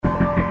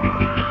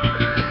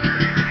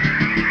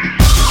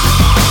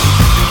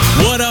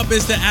up?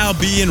 It's the Al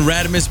B and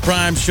Radames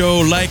Prime show.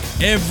 Like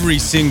every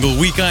single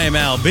week, I am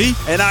Al B.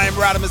 And I am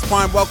Radames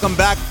Prime. Welcome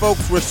back,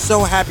 folks. We're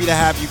so happy to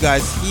have you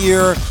guys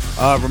here.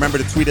 Remember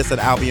to tweet us at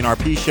Al B and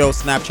RP Show,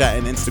 Snapchat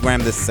and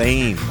Instagram the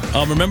same.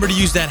 Remember to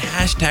use that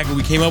hashtag that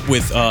we came up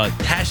with,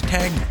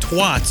 hashtag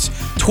twats,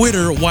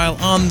 Twitter while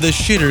on the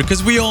shitter,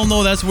 because we all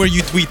know that's where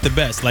you tweet the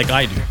best, like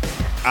I do.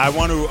 I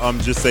want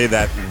to just say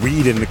that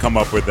we didn't come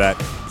up with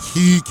that.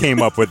 He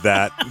came up with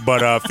that,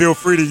 but feel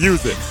free to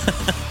use it.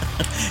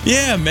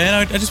 Yeah, man,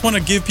 I just want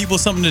to give people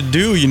something to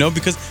do,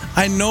 because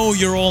I know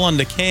you're all on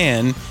the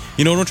can.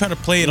 Don't try to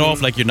play it off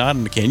like you're not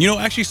on the can.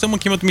 Actually, someone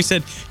came up to me and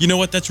said, you know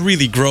what, that's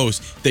really gross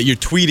that you're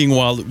tweeting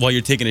while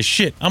you're taking a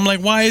shit. I'm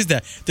like, why is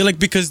that? They're like,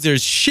 because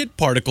there's shit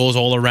particles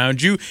all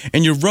around you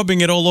and you're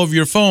rubbing it all over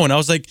your phone. I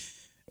was like,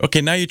 okay,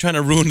 now you're trying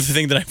to ruin the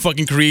thing that I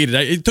fucking created.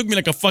 It took me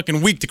like a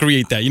fucking week to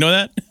create that. You know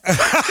that?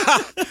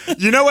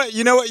 You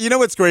know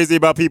what's crazy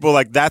about people?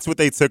 Like, that's what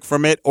they took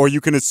from it. Or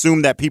you can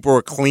assume that people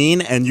are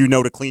clean and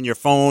to clean your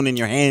phone and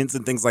your hands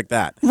and things like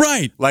that.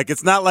 Right. Like,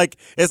 it's not like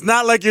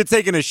you're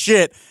taking a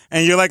shit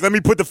and you're like, let me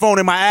put the phone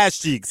in my ass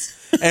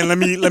cheeks and let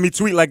me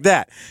tweet like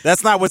that.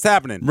 That's not what's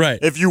happening. Right.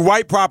 If you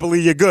wipe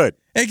properly, you're good.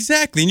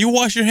 Exactly, and you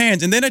wash your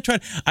hands. And then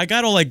I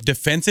got all like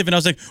defensive, and I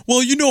was like,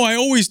 well, I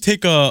always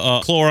take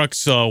a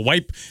Clorox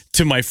wipe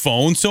to my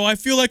phone, so I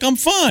feel like I'm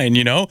fine,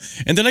 And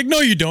they're like,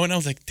 no, you don't. And I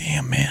was like,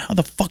 damn, man, how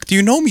the fuck do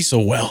you know me so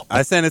well?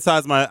 I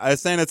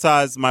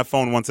sanitize my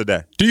phone once a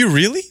day. Do you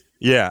really?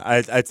 Yeah,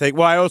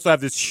 I also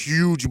have this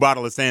huge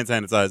bottle of sand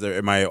sanitizer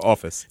in my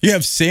office. You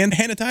have sand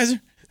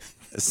sanitizer?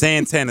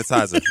 Sand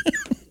sanitizer.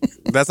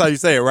 That's how you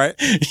say it, right?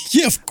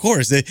 Yeah, of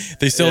course. They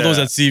sell those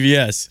at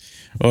CVS.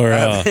 Or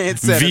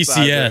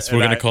VCS, we're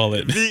going to call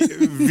it.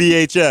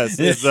 VHS.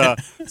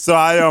 So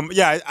I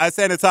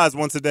sanitize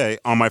once a day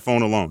on my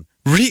phone alone.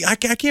 Really? I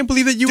can't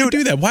believe that you would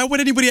do that. Why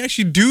would anybody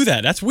actually do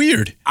that? That's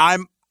weird.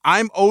 I'm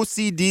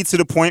OCD to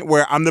the point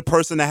where I'm the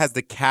person that has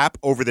the cap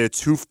over their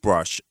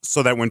toothbrush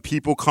so that when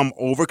people come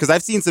over, because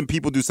I've seen some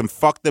people do some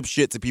fucked up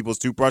shit to people's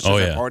toothbrushes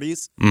at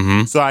parties.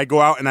 Mm-hmm. So I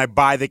go out and I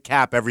buy the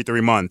cap every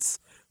 3 months.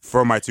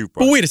 For my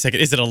toothbrush. But wait a second.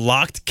 Is it a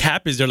locked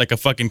cap? Is there like a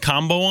fucking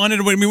combo on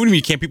it? What do you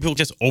mean? Can't people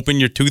just open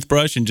your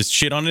toothbrush and just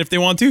shit on it if they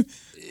want to?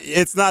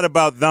 It's not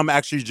about them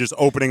actually just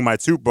opening my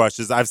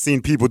toothbrushes. I've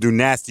seen people do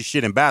nasty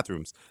shit in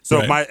bathrooms.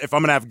 So if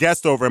I'm going to have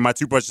guests over and my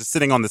toothbrush is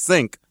sitting on the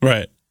sink,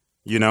 right?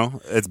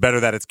 It's better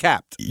that it's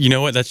capped. You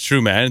know what? That's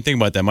true, man. I didn't think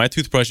about that. My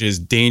toothbrush is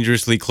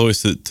dangerously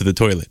close to the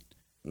toilet.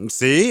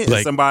 See?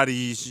 Like,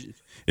 somebody...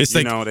 It's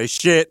they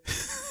shit.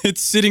 It's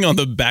sitting on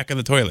the back of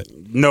the toilet.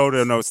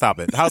 No, stop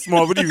it. How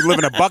small? What do you live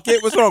in a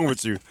bucket? What's wrong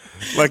with you?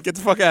 Like, get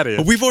the fuck out of here.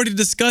 But we've already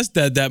discussed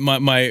that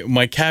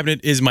my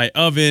cabinet is my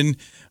oven.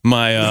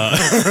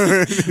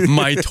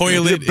 My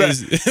toilet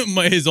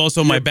is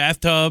also my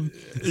bathtub.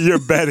 Your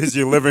bed is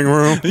your living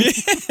room.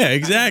 Yeah,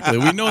 exactly.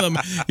 We know them.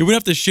 You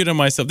wouldn't have to shit on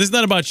myself. This is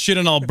not about shit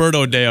on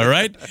Alberto Day, all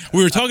right?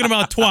 We were talking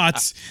about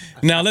twats.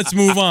 Now let's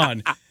move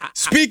on.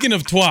 Speaking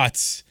of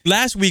twats,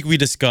 last week we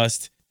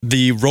discussed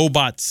the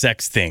robot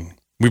sex thing.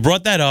 We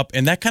brought that up,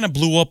 and that kind of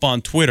blew up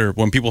on Twitter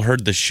when people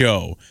heard the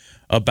show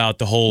about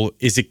the whole,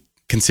 is it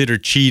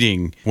considered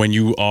cheating when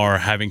you are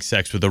having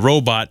sex with a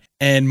robot?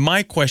 And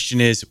my question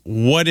is,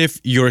 what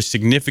if your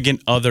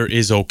significant other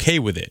is okay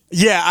with it?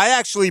 Yeah,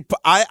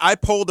 I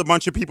polled a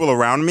bunch of people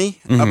around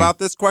me about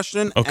this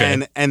question.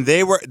 Okay. And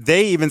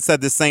they even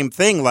said the same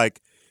thing,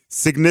 like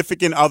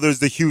significant other's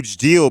the huge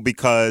deal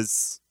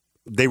because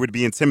they would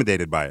be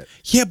intimidated by it.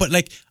 Yeah, but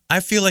I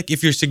feel like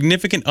if your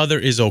significant other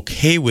is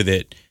okay with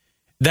it,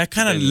 that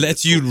kind of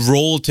lets you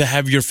roll to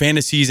have your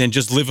fantasies and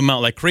just live them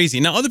out like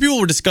crazy. Now, other people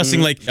were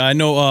discussing, I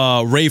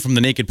know Ray from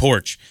the Naked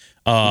Porch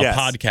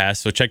podcast,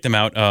 so check them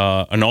out.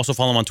 And also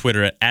follow him on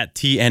Twitter at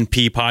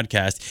TNP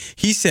Podcast.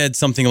 He said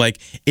something like,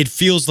 it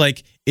feels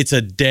like it's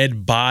a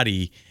dead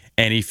body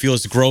and he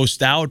feels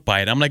grossed out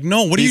by it. I'm like,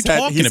 no, what are you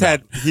talking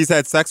about? He's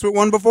had sex with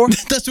one before?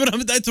 That's what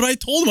I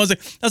told him. I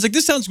was like,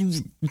 this sounds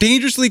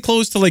dangerously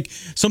close to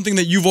something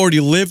that you've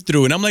already lived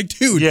through. And I'm like,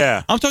 dude,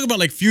 I'm talking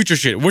about future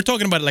shit. We're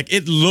talking about it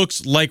it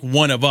looks like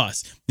one of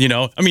us.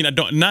 I mean,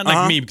 not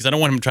like me, because I don't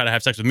want him to try to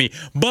have sex with me.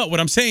 But what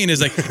I'm saying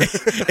is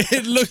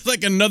it looks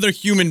like another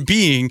human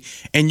being,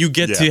 and you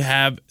get to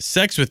have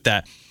sex with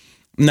that.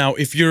 Now,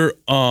 if your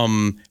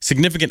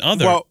significant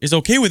other is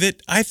okay with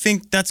it, I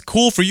think that's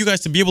cool for you guys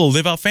to be able to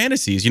live out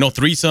fantasies,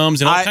 threesomes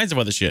and all kinds of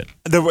other shit.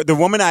 The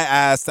woman I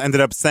asked ended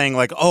up saying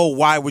oh,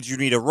 why would you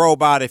need a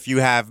robot if you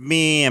have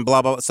me and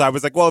blah, blah, blah. So I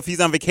was like, well, if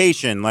he's on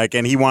vacation,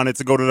 and he wanted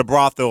to go to the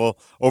brothel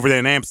over there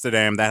in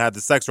Amsterdam that had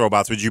the sex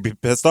robots, would you be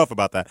pissed off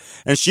about that?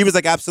 And she was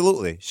like,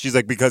 absolutely. She's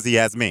like, because he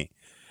has me.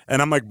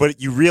 And I'm like, but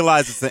you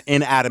realize it's an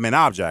inanimate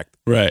object.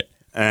 Right.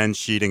 And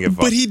she didn't give a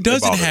fuck. But he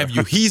doesn't have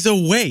you. He's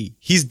away.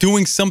 He's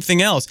doing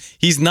something else.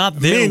 He's not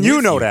there. Me and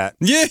you know that.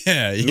 Yeah,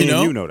 Me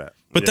and you know that.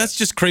 But that's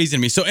just crazy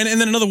to me. So, and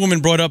then another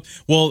woman brought up,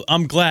 well,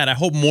 I'm glad. I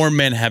hope more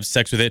men have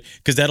sex with it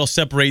because that'll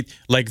separate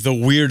like the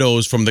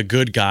weirdos from the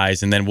good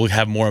guys, and then we'll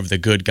have more of the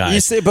good guys.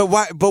 You say, but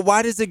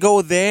why does it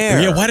go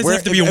there? Yeah, why does it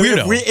have to be a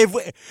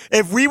weirdo?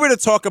 If we were to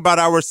talk about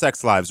our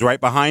sex lives, right,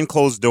 behind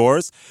closed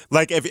doors,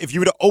 like if you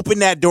were to open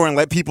that door and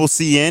let people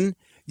see in,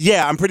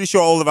 yeah, I'm pretty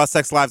sure all of our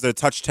sex lives are a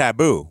touch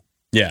taboo.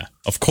 Yeah,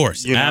 of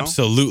course. You know?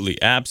 Absolutely.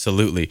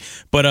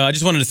 But I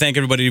just wanted to thank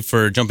everybody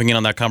for jumping in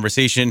on that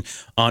conversation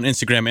on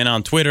Instagram and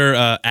on Twitter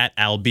at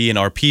Alb and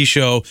RP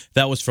Show.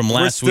 That was from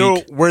last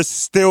week. We're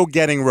still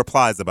getting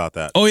replies about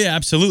that. Oh, yeah,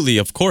 absolutely.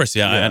 Of course.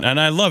 Yeah. And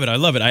I love it.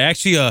 I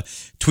actually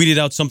tweeted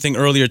out something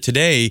earlier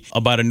today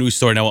about a news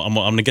story. Now, I'm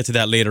going to get to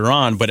that later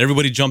on. But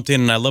everybody jumped in,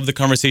 and I love the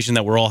conversation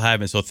that we're all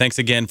having. So thanks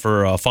again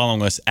for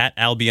following us at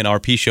Alb and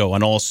RP Show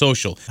on all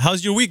social.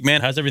 How's your week, man?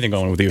 How's everything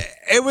going with you?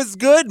 It was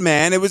good,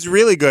 man. It was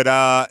really good.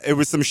 It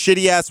was some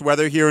shitty ass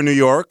weather here in New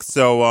York.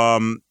 So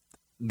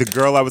the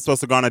girl I was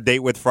supposed to go on a date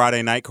with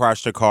Friday night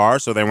crashed her car,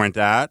 so they went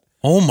that.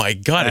 Oh my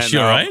God, is she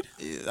all right?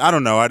 I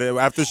don't know.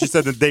 After she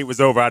said the date was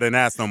over, I didn't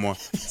ask no more.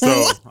 So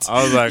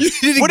I was like,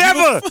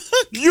 whatever.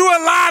 You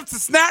alive to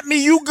snap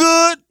me? You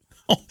good?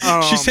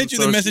 She sent you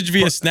the message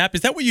via Snap.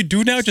 Is that what you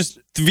do now? Just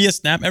via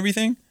Snap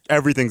everything?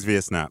 Everything's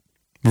via Snap.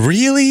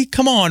 Really?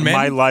 Come on, man.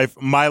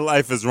 My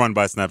life is run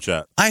by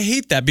Snapchat. I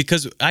hate that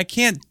because I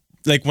can't,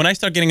 like, when I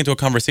start getting into a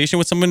conversation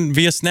with someone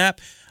via Snap,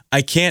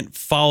 I can't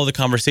follow the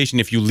conversation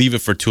if you leave it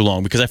for too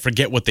long because I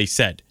forget what they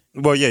said.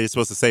 Well, yeah, you're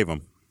supposed to save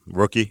them,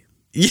 rookie.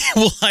 Yeah,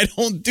 well, I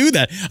don't do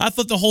that. I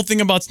thought the whole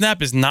thing about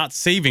Snap is not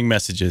saving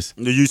messages.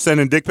 Are you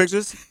sending dick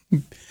pictures?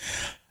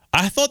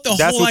 I thought the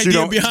whole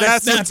idea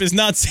behind Snap is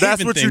not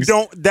saving things.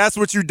 That's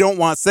what you don't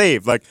want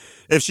saved. Like,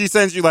 if she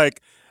sends you,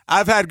 like,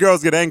 I've had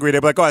girls get angry.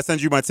 They're like, oh, I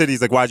sent you my titties.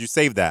 Like, why'd you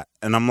save that?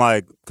 And I'm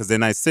like, because they're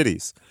nice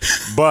titties.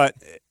 But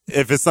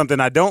if it's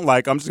something I don't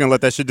like, I'm just going to let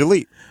that shit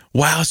delete.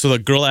 Wow, so the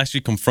girl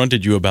actually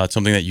confronted you about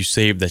something that you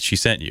saved that she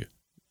sent you.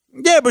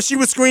 Yeah, but she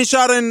was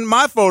screenshotting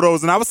my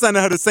photos, and I was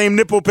sending her the same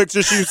nipple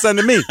picture she was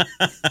sending me.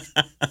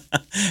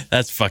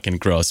 That's fucking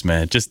gross,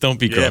 man. Just don't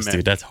be gross,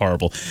 dude. That's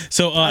horrible.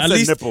 So at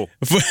least nipple.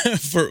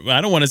 For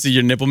I don't want to see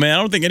your nipple, man.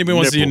 I don't think anybody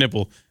wants to see your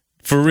nipple.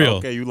 For real.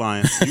 Okay, you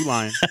lying.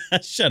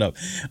 Shut up.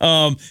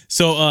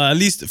 So at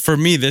least for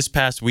me this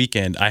past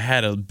weekend, I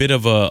had a bit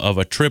of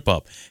a trip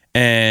up.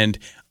 And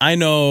I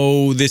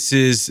know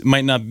this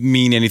might not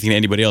mean anything to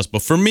anybody else,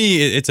 but for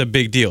me, it's a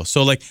big deal.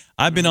 So, like,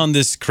 I've been on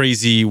this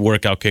crazy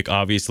workout kick,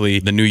 obviously.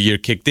 The new year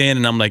kicked in,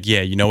 and I'm like,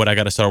 yeah, you know what? I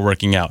got to start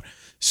working out.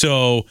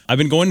 So I've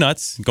been going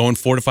nuts, going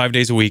 4 to 5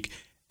 days a week.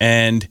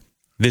 And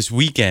this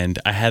weekend,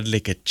 I had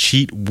like a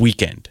cheat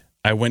weekend.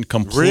 I went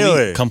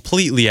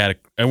completely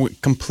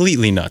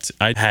nuts.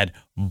 I had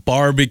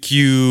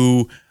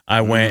barbecue.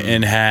 I went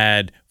and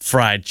had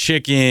fried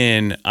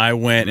chicken. I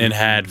went and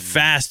had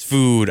fast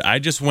food. I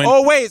just went.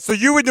 Oh, wait. So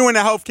you were doing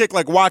a health kick,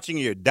 like watching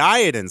your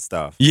diet and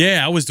stuff?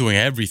 Yeah, I was doing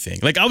everything.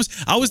 Like I was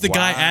the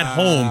guy at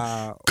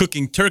home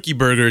cooking turkey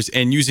burgers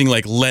and using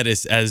like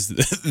lettuce as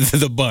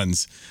the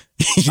buns.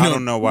 I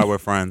don't know why we're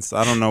friends.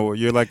 I don't know.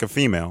 You're like a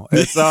female.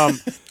 It's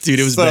dude,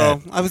 it was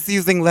bad. I was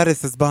using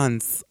lettuce as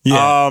buns.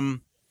 Yeah.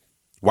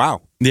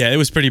 Wow. Yeah, it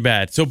was pretty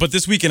bad. So, but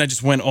this weekend I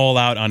just went all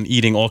out on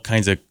eating all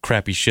kinds of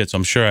crappy shit. So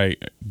I'm sure I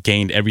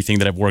gained everything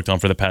that I've worked on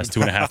for the past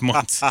 2.5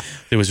 months.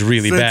 It was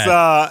really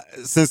bad.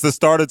 Since the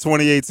start of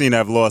 2018,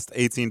 I've lost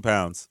 18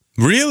 pounds.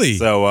 Really?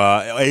 So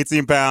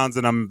 18 pounds,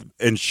 and I'm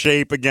in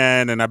shape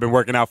again, and I've been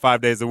working out 5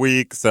 days a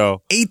week.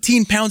 So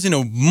 18 pounds in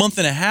a month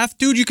and a half,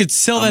 dude. You could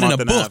sell that in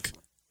a book.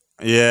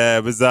 Yeah,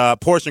 it was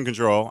portion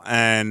control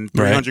and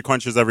 300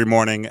 crunches every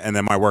morning, and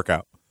then my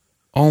workout.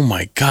 Oh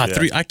my God!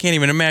 Yeah. I can't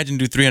even imagine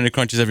do 300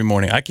 crunches every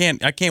morning. I can't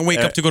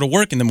wake up to go to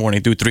work in the morning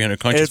and do 300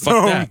 crunches.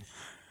 Fuck that.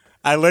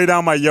 I lay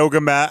down my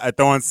yoga mat. I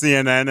throw on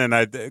CNN,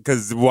 and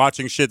because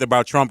watching shit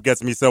about Trump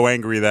gets me so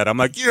angry that I'm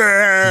like,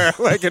 yeah,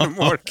 like in the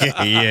morning. Okay,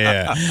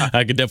 yeah,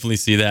 I could definitely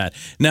see that.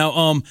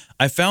 Now,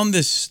 I found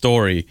this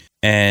story,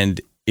 and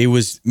it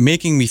was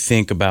making me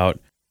think about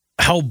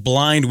how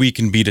blind we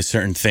can be to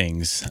certain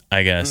things.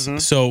 I guess. Mm-hmm.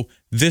 So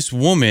this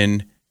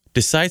woman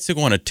decides to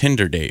go on a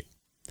Tinder date.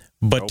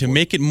 But to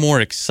make it more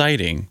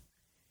exciting,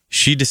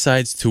 she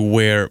decides to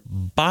wear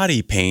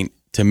body paint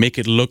to make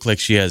it look like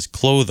she has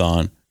clothes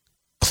on.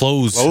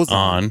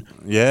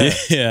 Yeah.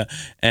 Yeah.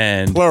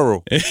 And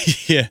plural.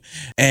 Yeah.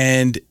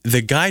 And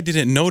the guy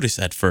didn't notice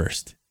at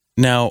first.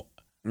 Now,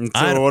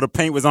 until all the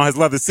paint was on his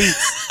leather seats.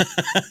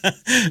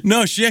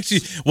 No,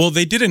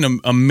 they did an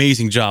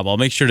amazing job. I'll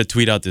make sure to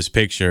tweet out this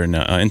picture and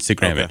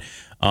Instagram it.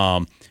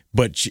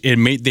 But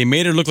they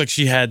made her look like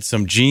she had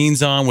some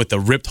jeans on with the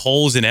ripped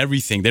holes and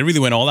everything. They really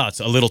went all out.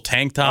 So a little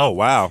tank top. Oh,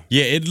 wow.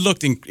 Yeah,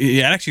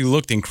 it actually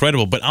looked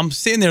incredible. But I'm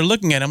sitting there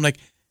looking at it. I'm like,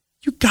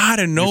 you got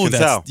to know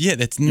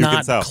that's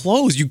not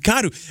clothes. You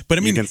got to. But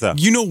I mean,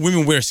 you know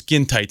women wear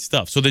skin tight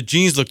stuff. So the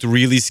jeans looked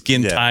really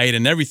skin tight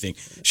and everything.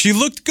 She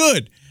looked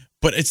good.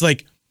 But it's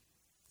like.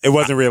 It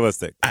wasn't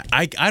realistic.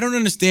 I don't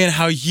understand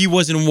how he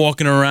wasn't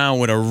walking around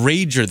with a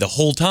Rager the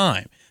whole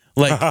time.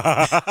 Like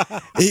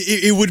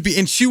it would be,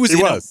 and she was.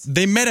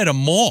 They met at a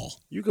mall.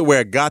 You could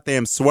wear a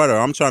goddamn sweater.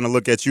 I'm trying to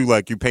look at you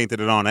like you painted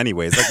it on,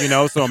 anyways.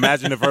 Like so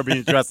imagine if her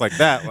being dressed like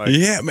that. Like,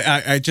 yeah,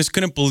 I just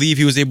couldn't believe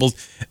he was able.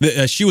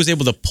 She was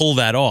able to pull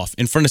that off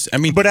in front of. I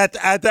mean, but at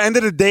the end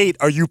of the date,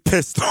 are you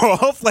pissed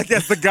off? Like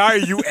as the guy, are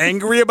you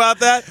angry about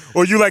that,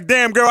 or are you like,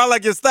 damn girl, I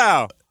like your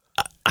style?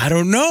 I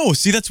don't know.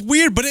 See, that's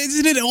weird. But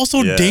isn't it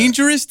also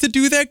dangerous to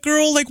do that,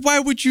 girl? Like, why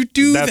would you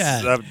do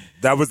that?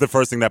 That was the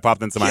first thing that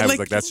popped into my head. Was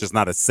like, that's just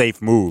not a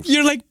safe move.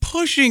 You're like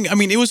pushing. I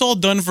mean, it was all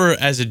done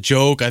as a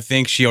joke. I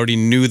think she already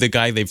knew the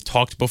guy. They've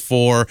talked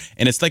before.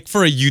 And it's like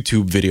for a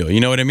YouTube video. You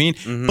know what I mean?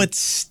 Mm-hmm. But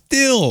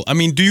still, I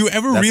mean, do you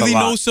ever really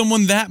know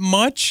someone that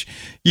much?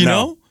 You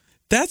know?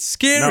 That's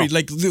scary. No.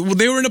 Like,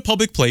 they were in a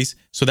public place,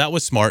 so that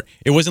was smart.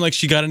 It wasn't like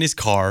she got in his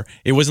car.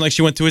 It wasn't like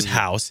she went to his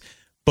house.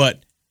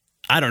 But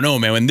I don't know,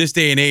 man. In this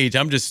day and age,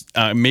 I'm just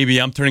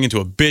maybe I'm turning into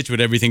a bitch with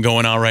everything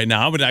going on right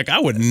now. But I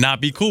would not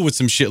be cool with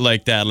some shit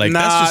like that. Like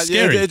that's just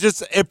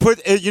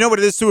scary. You know what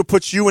it is too. It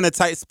puts you in a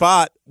tight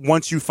spot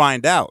once you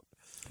find out,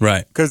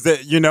 right? Because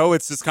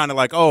it's just kind of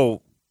like,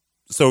 oh,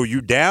 so you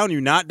down?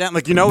 You not down?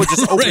 Like it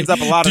just opens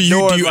up a lot of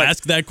doors. Do you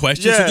ask that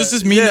question? So does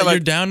this mean that you're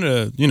down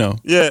to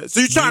Yeah.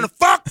 So you trying to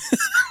fuck?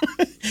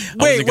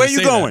 Wait, where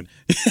you going?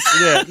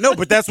 Yeah. No,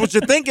 but that's what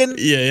you're thinking.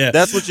 Yeah.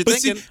 That's what you're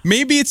thinking. See,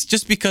 maybe it's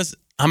just because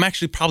I'm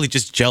actually probably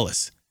just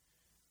jealous.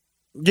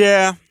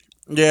 Yeah,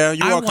 you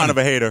are kind of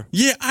a hater.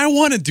 Yeah, I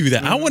want to do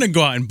that. I want to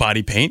go out and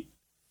body paint.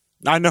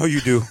 I know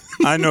you do.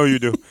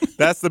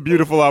 That's the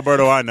beautiful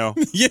Alberto I know.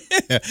 Yeah,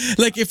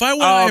 like if I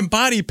went out and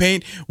body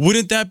paint,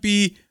 wouldn't that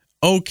be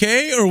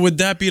okay, or would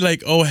that be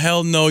like, oh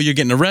hell no, you're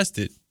getting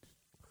arrested?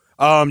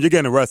 You're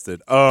getting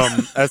arrested.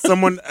 As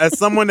someone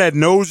that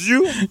knows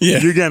you,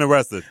 you're getting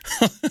arrested.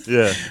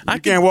 Yeah, you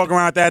can't walk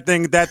around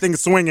with that thing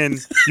swinging.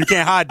 You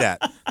can't hide that.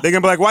 They're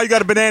gonna be like, "Why you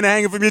got a banana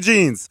hanging from your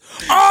jeans?"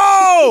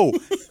 Oh,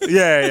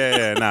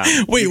 yeah. Nah,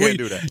 wait.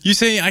 Do that. You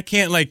saying I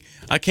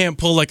can't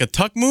pull like a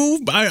tuck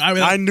move?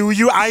 I knew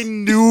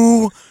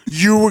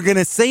you were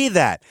gonna say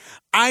that.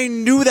 I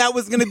knew that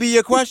was going to be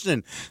your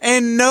question.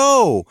 And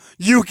no,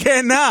 you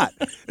cannot.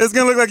 It's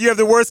going to look like you have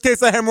the worst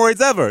case of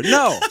hemorrhoids ever.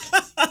 No.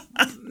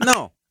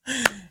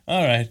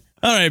 All right,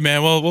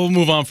 man. Well, we'll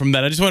move on from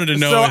that. I just wanted to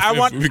know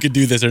if we could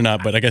do this or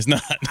not, but I guess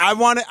not. I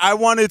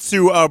wanted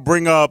to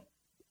bring up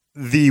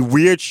the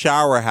weird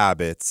shower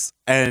habits,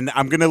 and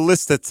I'm going to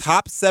list the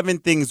top 7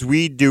 things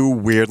we do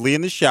weirdly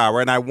in the shower,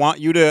 and I want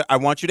you to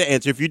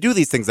answer if you do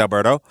these things,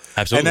 Alberto.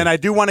 Absolutely. And then I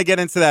do want to get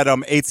into that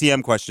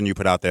ATM question you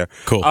put out there.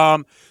 Cool.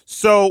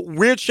 So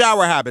weird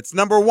shower habits.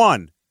 Number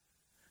 1,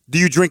 do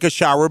you drink a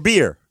shower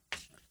beer?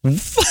 What?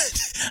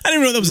 I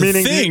didn't know that was a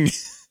thing.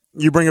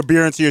 You bring a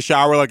beer into your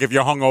shower, like if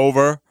you're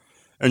hungover,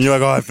 and you're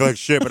like, oh, I feel like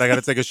shit, but I got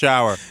to take a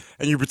shower,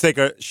 and you take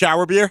a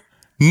shower beer?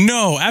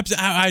 No,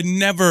 I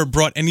never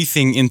brought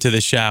anything into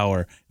the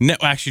shower.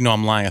 Actually, no,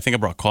 I'm lying. I think I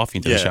brought coffee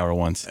into the shower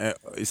once.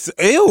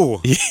 Ew.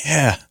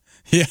 Yeah.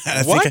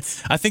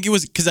 What? I think it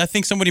was because I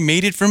think somebody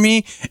made it for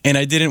me, and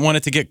I didn't want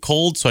it to get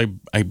cold, so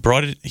I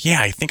brought it.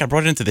 Yeah, I think I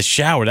brought it into the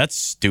shower. That's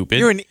stupid.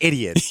 You're an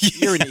idiot.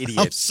 You're an idiot.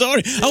 I'm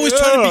sorry.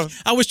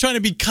 I was trying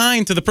to be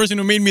kind to the person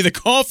who made me the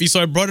coffee, so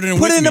I brought it in.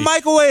 Put it in the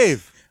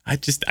microwave. I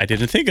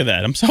didn't think of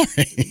that. I'm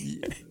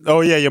sorry.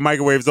 Oh yeah, your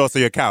microwave is also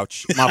your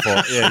couch. My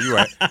fault. Yeah, you're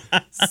right.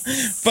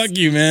 Fuck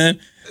you, man.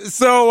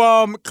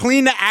 So,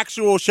 clean the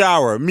actual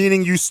shower,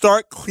 meaning you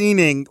start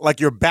cleaning like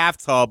your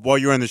bathtub while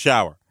you're in the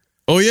shower.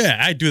 Oh yeah,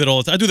 I do that all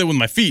the time. I do that with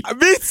my feet.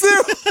 Me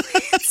too.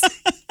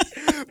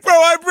 Bro,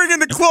 I bring in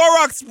the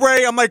Clorox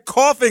spray. I'm like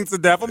coughing to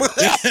death. I'm like,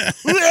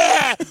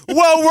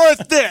 well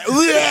worth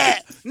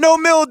it. No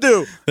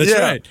mildew. That's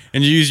right.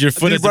 And you use your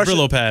foot as a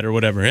Brillo pad or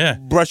whatever. Yeah.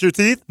 Brush your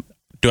teeth?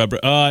 Do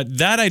I?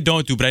 That I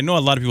don't do, but I know a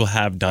lot of people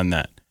have done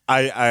that.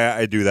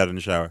 I do that in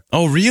the shower.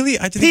 Oh really?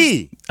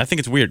 Pee. I think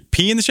it's weird.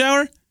 Pee in the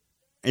shower?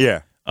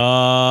 Yeah.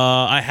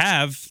 I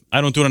have.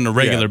 I don't do it on a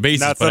regular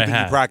basis, not but I something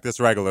have. You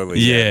practice regularly.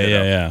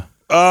 Yeah.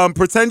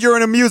 Pretend you're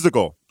in a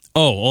musical.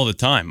 Oh, all the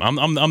time.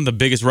 I'm the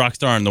biggest rock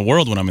star in the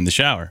world when I'm in the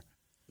shower.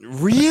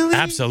 Really?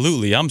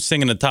 Absolutely. I'm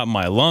singing at the top of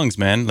my lungs,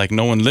 man. Like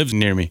no one lives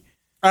near me.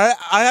 I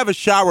have a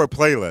shower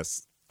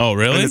playlist. Oh,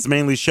 really? And it's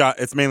mainly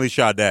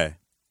Sade.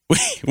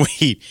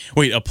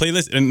 Wait, a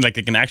playlist and like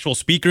an actual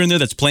speaker in there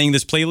that's playing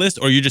this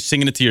playlist, or you're just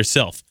singing it to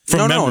yourself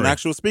from memory? No, an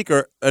actual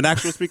speaker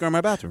in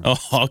my bathroom. Oh,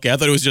 okay. I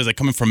thought it was just like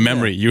coming from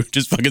memory. You were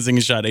just fucking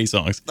singing Sade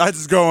songs. I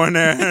just go in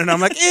there and I'm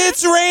like,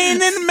 it's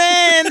raining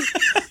men,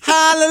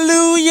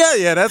 hallelujah.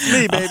 Yeah, that's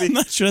me, baby. I'm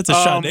not sure that's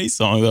a Sade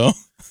song though.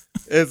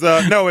 It's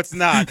no, it's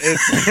not.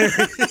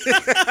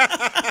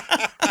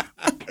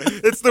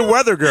 It's the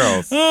Weather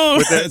Girls.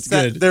 Oh, that's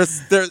good.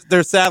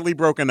 They're sadly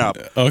broken up.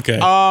 Okay.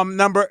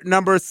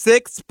 Number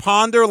 6,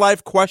 ponder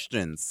life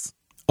questions.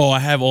 Oh, I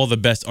have all the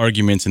best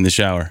arguments in the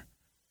shower.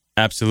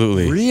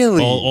 Absolutely.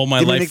 Really? All my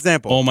Give me life an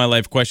example. All my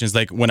life questions.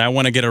 Like when I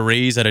want to get a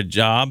raise at a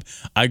job,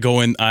 I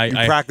go in.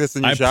 I practice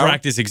in your shower? I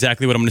practice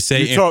exactly what I'm going to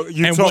say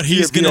and what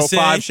he's going to say.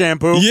 VO5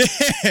 shampoo. Yeah,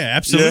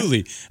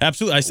 absolutely,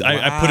 absolutely.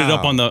 I put it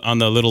up on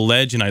the little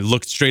ledge and I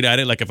look straight at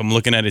it, like if I'm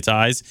looking at its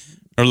eyes.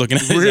 or looking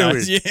at his Really?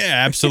 eyes.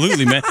 Yeah,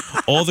 absolutely, man.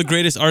 All the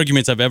greatest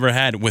arguments I've ever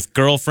had with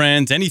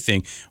girlfriends,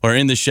 anything, or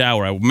in the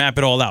shower, I map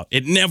it all out.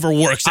 It never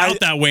works out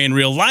that way in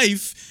real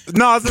life.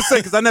 No, I was gonna say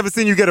because I never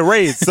seen you get a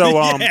raise. So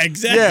yeah,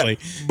 exactly.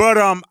 Yeah. But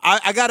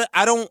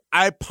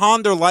I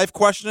ponder life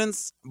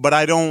questions, but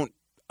I don't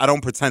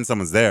pretend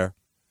someone's there.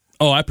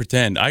 Oh, I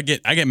pretend. I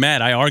get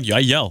mad. I argue. I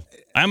yell.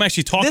 I'm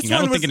actually talking. I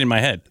don't think it in my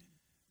head.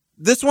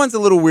 This one's a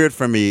little weird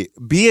for me.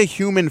 Be a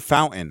human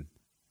fountain.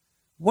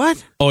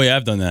 What? Oh yeah,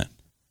 I've done that.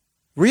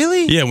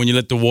 Really? Yeah, when you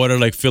let the water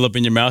like fill up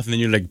in your mouth and then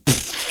you're like,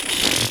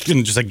 and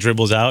it just like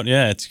dribbles out.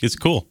 Yeah, it's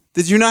cool.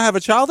 Did you not have a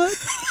childhood?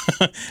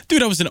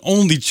 Dude, I was an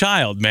only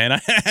child, man.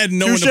 I had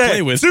no one to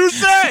play with.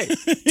 Touche!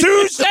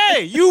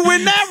 You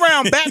win that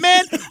round,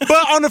 Batman.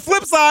 But on the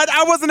flip side,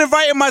 I wasn't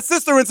inviting my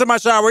sister into my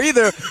shower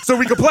either so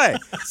we could play.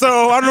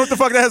 So I don't know what the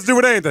fuck that has to do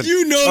with anything.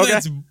 You know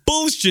that's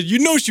bullshit. You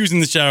know she was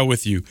in the shower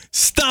with you.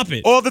 Stop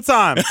it. All the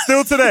time.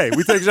 Still today.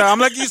 We take a shower. I'm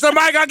like,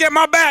 somebody gotta get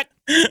my back.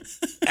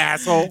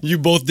 Asshole. You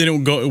both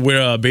didn't go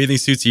wear bathing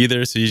suits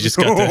either, so you just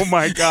got Oh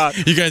my God.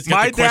 You guys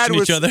got to question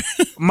each other.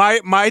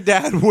 my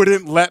dad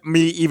wouldn't let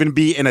me even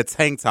be in a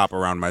tank top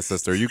around my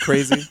sister. Are you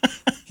crazy?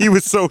 He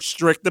was so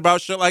strict about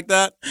shit like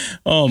that.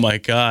 Oh my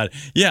God.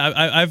 Yeah,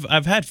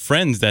 I've had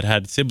friends that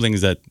had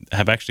siblings that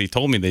have actually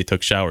told me they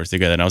took showers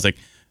together, and I was like,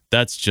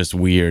 that's just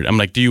weird. I'm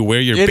like, do you wear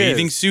your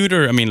bathing suit,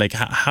 or I mean, like,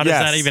 how does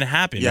that even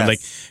happen? Yes. Like,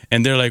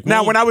 and they're like,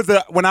 well, now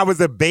when I was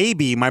a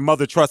baby, my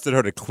mother trusted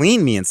her to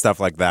clean me and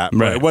stuff like that.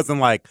 Right. It wasn't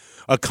like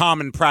a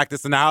common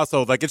practice in the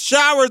household. Like it's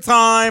shower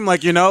time.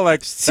 Like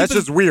that's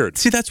just weird.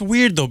 See, that's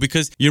weird though,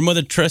 because your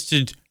mother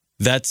trusted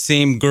that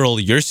same girl,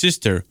 your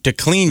sister, to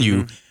clean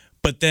you,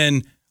 but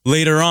then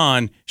later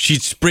on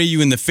she'd spray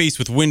you in the face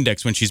with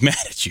Windex when she's mad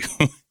at you.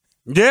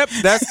 Yep,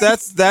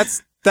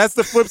 that's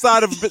the flip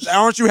side of,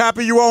 aren't you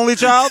happy you were only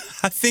child?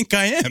 I think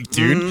I am,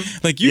 dude.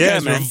 Like, you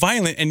guys were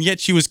violent, and yet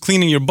she was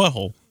cleaning your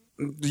butthole.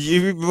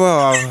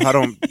 I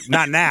don't,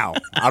 not now.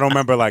 I don't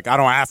remember, I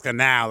don't ask her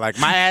now. Like,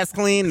 my ass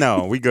clean?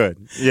 No, we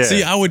good. Yeah.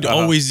 See, I would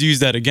always use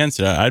that against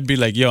her. I'd be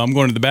like, yo, I'm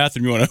going to the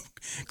bathroom. You want to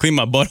clean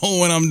my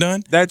butthole when I'm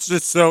done? That's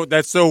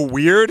so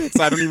weird.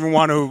 I don't even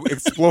want to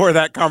explore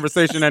that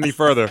conversation any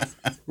further.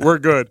 We're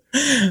good.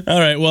 All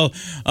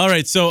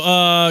right.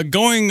 So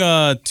going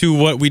to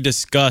what we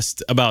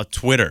discussed about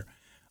Twitter.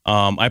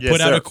 I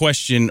put out a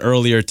question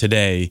earlier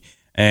today.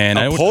 And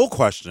a poll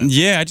question?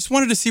 Yeah, I just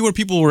wanted to see where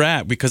people were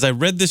at because I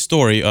read this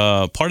story,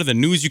 part of the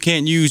news you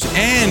can't use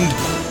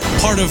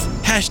and part of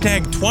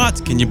hashtag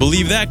twats. Can you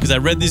believe that? Because I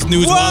read this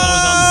news while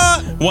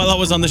I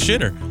was on the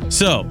shitter.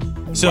 So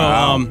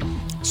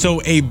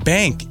a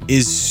bank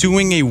is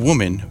suing a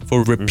woman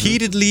for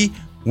repeatedly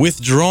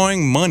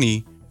withdrawing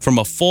money from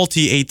a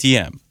faulty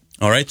ATM.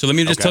 All right, so let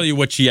me just tell you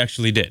what she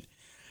actually did.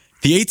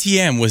 The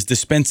ATM was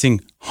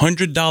dispensing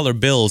 $100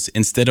 bills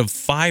instead of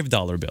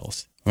 $5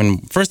 bills.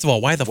 And first of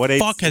all, why the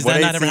fuck has that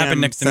not ever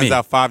happened next to me? Sends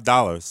out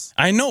 $5.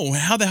 I know.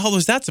 How the hell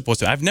was that supposed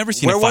to? I've never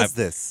seen Where a 5. was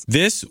this?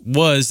 This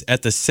was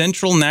at the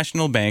Central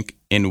National Bank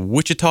in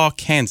Wichita,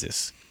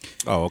 Kansas.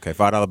 Oh, okay.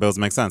 $5 bills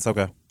make sense.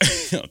 Okay.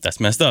 That's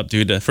messed up,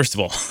 dude. First of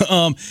all,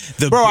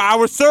 bro,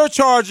 our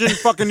surcharge in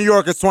fucking New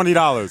York is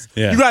 $20.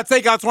 Yeah. You got to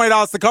take out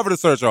 $20 to cover the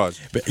surcharge.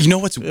 But you know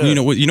what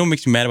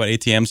makes me mad about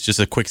ATMs? Just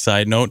a quick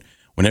side note.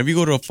 Whenever you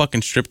go to a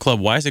fucking strip club,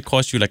 why does it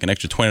cost you like an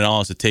extra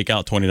 $20 to take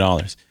out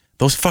 $20?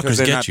 Those fuckers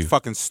they're get not you.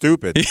 Fucking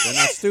stupid. They're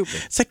not stupid.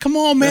 It's like, come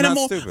on, man.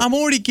 I'm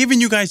already giving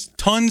you guys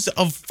tons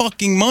of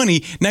fucking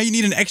money. Now you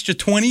need an extra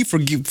 20 for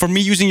me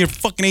using your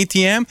fucking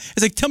ATM.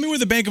 It's like, tell me where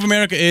the Bank of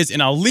America is,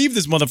 and I'll leave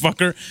this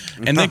motherfucker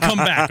and then come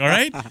back. All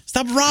right?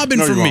 Stop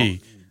robbing from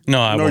me.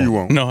 No, I won't. You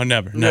won't. No,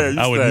 never.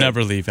 I would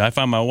never leave. I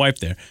find my wife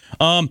there.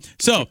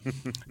 So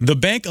the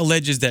bank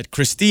alleges that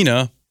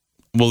Christina,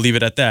 we'll leave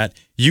it at that,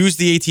 used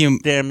the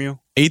ATM. Damn you.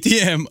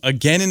 ATM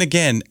again and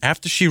again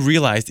after she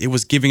realized it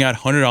was giving out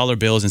 $100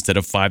 bills instead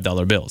of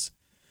 $5 bills.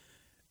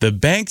 The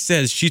bank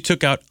says she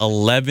took out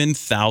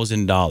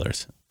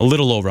 $11,000. A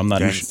little over, I'm not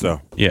sure.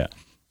 So. Yeah.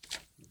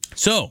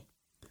 So,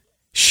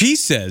 she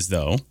says,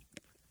 though,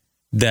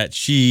 that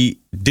she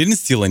didn't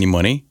steal any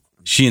money.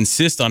 She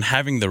insists on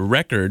having the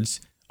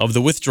records of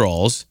the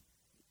withdrawals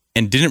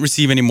and didn't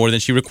receive any more than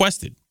she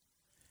requested.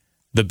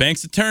 The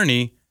bank's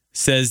attorney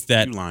says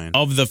that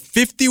of the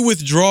 50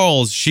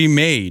 withdrawals she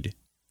made,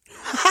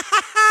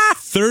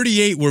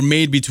 38 were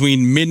made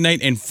between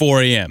midnight and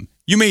 4 a.m.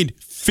 You made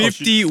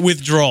 50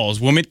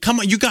 withdrawals, woman. Come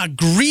on, you got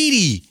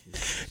greedy.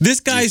 This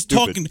guy's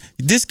talking.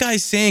 This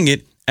guy's saying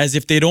it as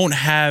if they don't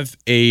have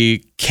a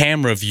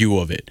camera view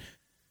of it.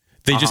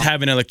 They just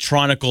have an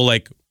electronical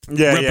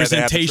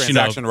representation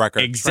of transaction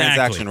record. Exactly.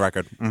 Transaction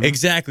record. Mm-hmm.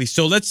 Exactly.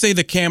 So let's say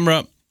the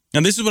camera.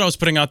 And this is what I was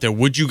putting out there.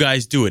 Would you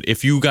guys do it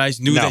if you guys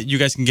knew that you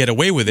guys can get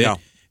away with it?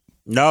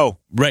 No.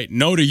 Right.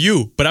 No to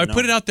you. But I would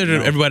put it out there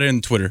to everybody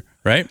on Twitter.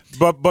 Right.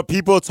 But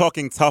people are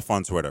talking tough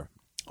on Twitter.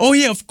 Oh,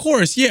 yeah, of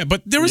course. Yeah.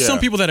 But there were some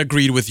people that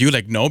agreed with you,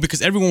 like, no,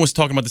 because everyone was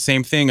talking about the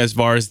same thing as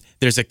far as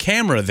there's a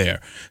camera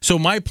there. So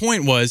my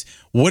point was,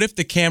 what if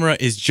the camera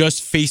is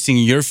just facing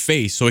your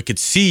face so it could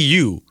see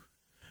you,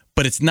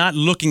 but it's not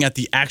looking at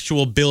the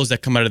actual bills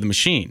that come out of the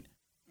machine?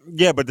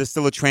 Yeah, but there's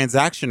still a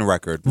transaction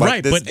record. Like,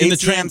 right, but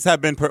ATMs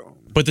have been...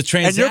 But the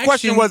transaction... And your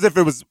question was if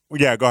it was...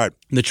 Yeah, go ahead.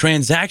 The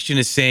transaction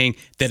is saying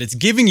that it's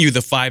giving you the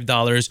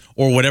 $5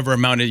 or whatever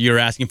amount that you're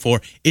asking for.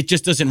 It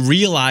just doesn't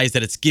realize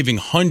that it's giving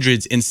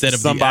hundreds instead of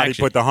somebody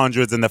put the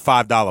hundreds in the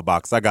 $5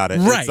 box. I got it.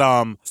 Right.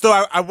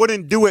 So I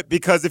wouldn't do it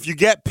because if you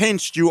get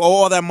pinched, you owe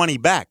all that money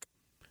back.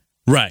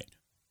 Right.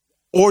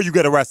 Or you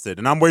get arrested,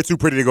 and I'm way too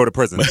pretty to go to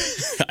prison.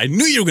 I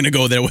knew you were going to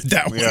go there with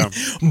that one. Yeah.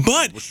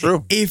 But it's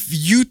true. If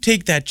you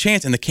take that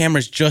chance and the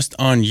camera's just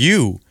on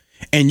you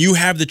and you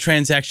have the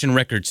transaction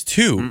records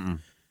too,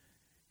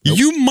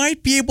 you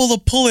might be able to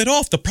pull it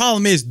off. The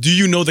problem is, do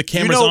you know the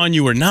camera's on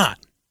you or not?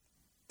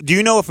 Do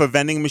you know if a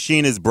vending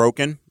machine is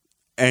broken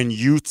and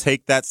you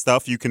take that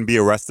stuff, you can be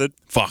arrested?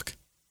 Fuck.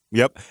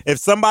 Yep. If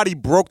somebody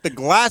broke the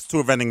glass to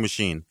a vending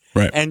machine,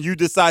 right, and you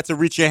decide to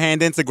reach your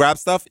hand in to grab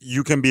stuff,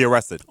 you can be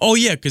arrested. Oh,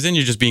 yeah, because then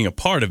you're just being a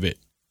part of it.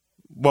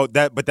 Well,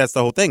 but that's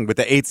the whole thing. With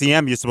the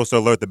ATM, you're supposed to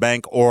alert the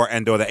bank or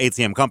the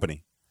ATM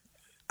company.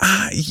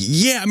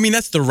 Yeah, I mean,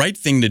 that's the right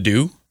thing to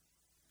do.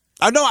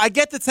 I know. I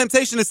get the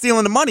temptation of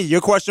stealing the money.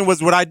 Your question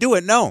was, would I do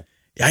it? No.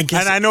 I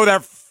guess. And I know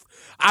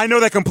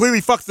that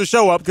completely fucks the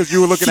show up because you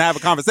were looking to have a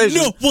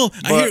conversation. No, well,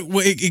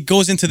 it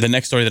goes into the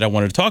next story that I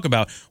wanted to talk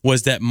about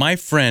was that my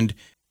friend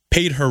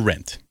paid her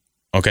rent,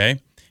 okay?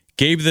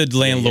 Gave the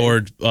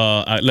landlord,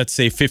 let's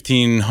say,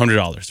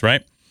 $1,500,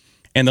 right?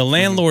 And the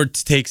landlord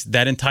takes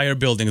that entire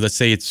building, let's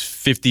say it's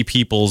 50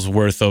 people's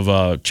worth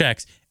of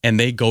checks, and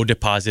they go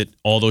deposit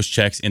all those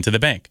checks into the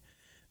bank.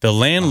 The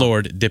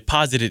landlord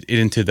deposited it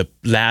into the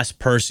last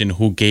person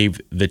who gave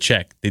the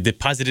check. They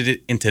deposited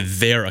it into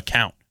their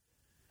account.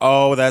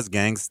 Oh, that's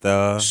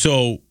gangsta.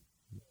 So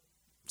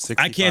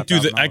I can't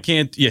do the. I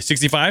can't. Yeah,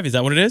 65. Is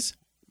that what it is?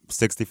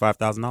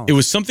 $65,000. It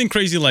was something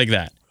crazy like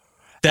that.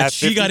 That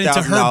she got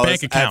into her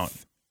bank account.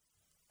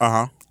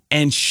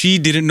 And she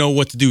didn't know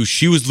what to do.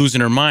 She was losing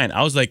her mind.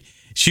 I was like,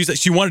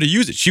 she wanted to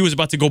use it. She was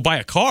about to go buy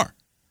a car.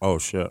 Oh,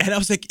 shit. And I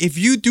was like, if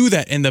you do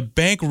that and the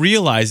bank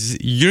realizes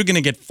you're going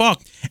to get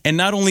fucked, and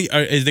not only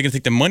is they going to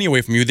take the money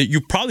away from you, that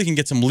you probably can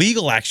get some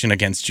legal action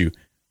against you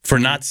for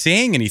not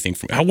saying anything.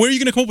 Where are you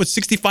going to come up with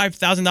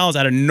 $65,000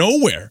 out of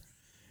nowhere?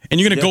 And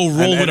you're going to go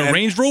roll with a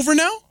Range Rover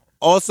now?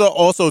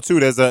 Also, too,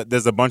 there's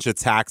a bunch of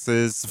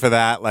taxes for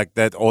that, like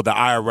that, or the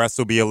IRS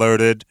will be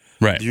alerted.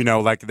 Right. You know,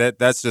 like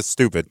that's just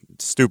stupid.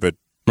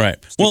 Right.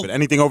 Stupid. Well,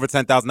 anything over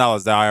 $10,000,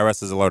 the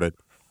IRS is alerted.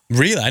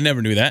 Really? I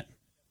never knew that.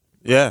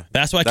 Yeah.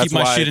 That's why I keep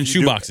my shit in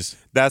shoeboxes.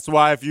 That's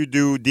why if you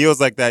do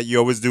deals like that, you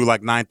always do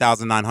like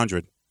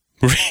 $9,900.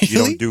 Really? You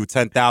don't do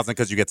 $10,000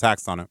 because you get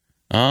taxed on it.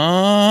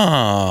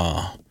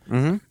 Oh.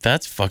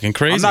 That's fucking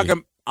crazy.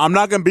 I'm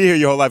not gonna be here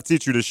your whole life to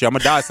teach you this shit. I'm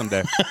gonna die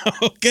someday.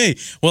 Okay.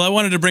 Well, I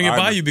wanted to bring it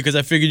by you because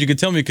I figured you could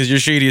tell me because you're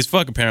shady as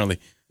fuck, apparently.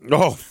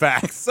 Oh,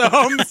 facts. So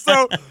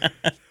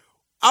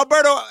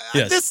Alberto,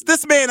 yes.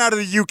 this man out of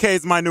the UK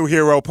is my new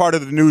hero, part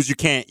of the News You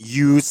Can't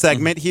Use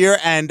segment here.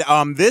 And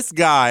this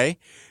guy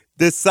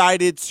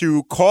decided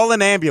to call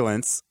an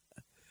ambulance,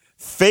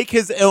 fake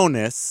his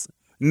illness,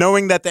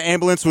 knowing that the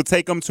ambulance would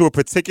take him to a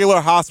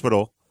particular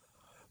hospital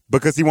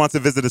because he wants to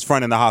visit his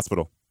friend in the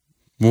hospital.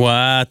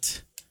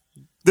 What?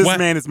 This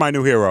man is my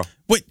new hero.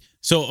 Wait,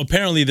 so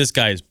apparently this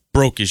guy is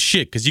broke as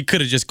shit because you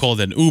could have just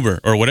called an Uber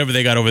or whatever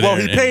they got over there.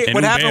 Well,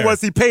 what happened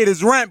was he paid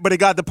his rent, but it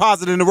got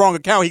deposited in the wrong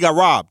account. He got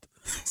robbed.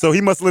 So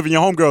he must live in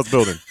your homegirl's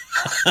building.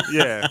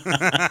 Yeah.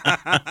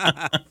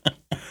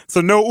 So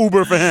no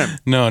Uber for him.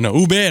 No,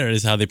 Uber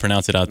is how they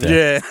pronounce it out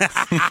there. Yeah.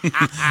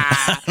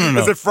 I don't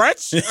know. Is it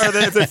French?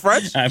 Is it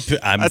French? I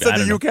said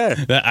the UK.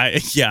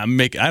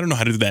 I don't know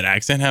how to do that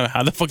accent.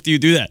 How the fuck do you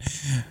do that?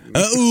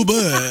 Uber.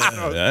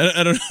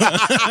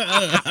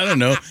 I don't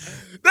know.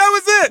 That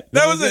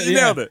was it. You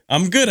nailed it.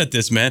 I'm good at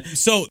this, man.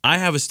 So I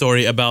have a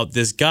story about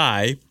this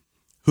guy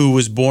who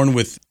was born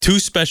with two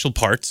special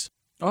parts.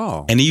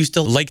 Oh. And he used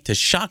to like to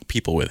shock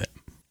people with it.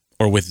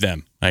 Or with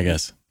them, I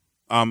guess.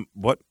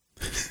 What?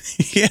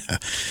 Yeah.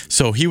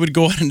 So he would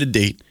go out on a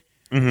date.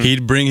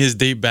 He'd bring his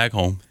date back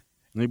home.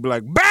 And he'd be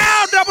like,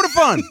 bow, double the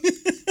fun.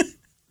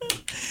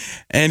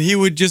 And he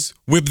would just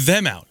whip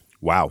them out.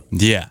 Wow.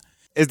 Yeah.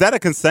 Is that a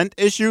consent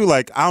issue?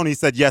 Like, I only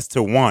said yes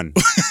to one.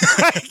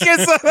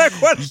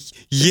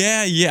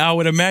 Yeah, I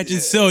would imagine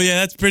so. Yeah,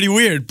 that's pretty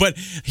weird. But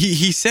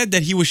he said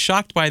that he was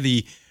shocked by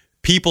the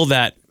people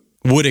that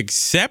would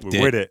accept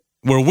it.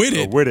 Were with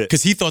it.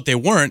 Because he thought they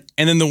weren't.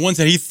 And then the ones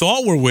that he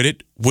thought were with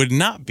it would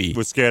not be.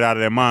 Were scared out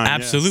of their mind.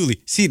 Absolutely.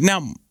 Yeah. See,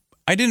 now,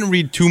 I didn't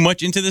read too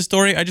much into the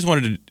story. I just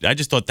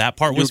thought that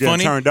part was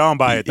funny. Turned on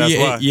by it. That's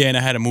why. Yeah, and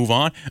I had to move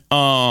on.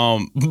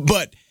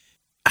 But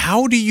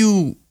how do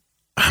you,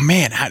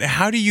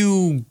 how do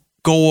you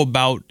go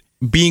about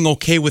being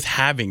okay with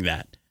having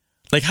that?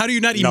 Like, how do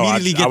you not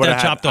immediately get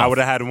that chopped off? I would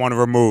have had one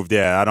removed.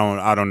 Yeah, I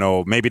don't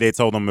know. Maybe they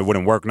told him it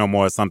wouldn't work no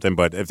more or something.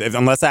 But if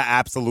unless I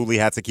absolutely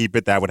had to keep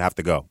it, that would have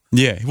to go.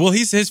 Yeah. Well,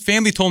 his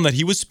family told him that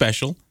he was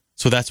special,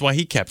 so that's why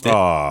he kept it.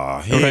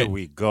 Oh, here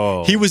we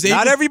go. He was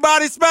not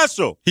everybody's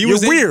special. You're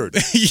weird.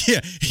 Yeah,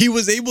 he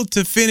was able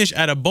to finish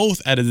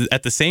both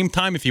at the same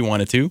time if he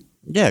wanted to.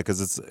 Yeah,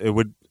 because it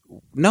would.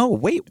 No,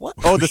 wait, what?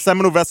 Oh, the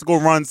seminal vesicle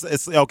runs.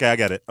 It's okay. I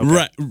get it. Okay.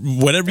 Right.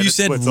 Whatever you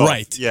said,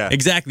 right. Off. Yeah.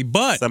 Exactly.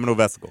 But seminal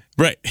vesicle.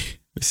 Right.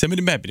 If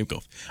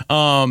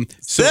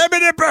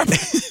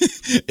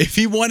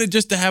he wanted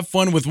just to have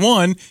fun with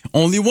one,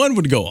 only one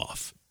would go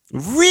off.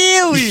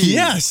 Really?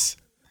 Yes.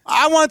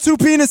 I want 2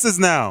 penises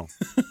now.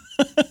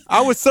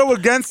 I was so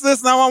against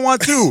this. Now I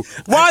want 2.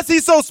 Why is he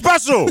so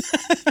special?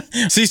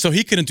 See, so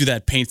he couldn't do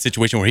that paint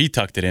situation where he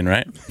tucked it in,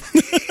 right?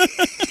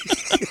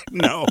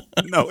 No,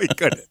 he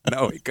couldn't.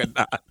 No, he could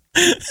not.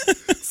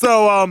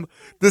 So,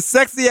 the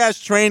sexy ass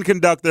train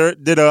conductor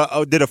did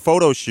a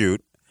photo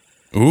shoot.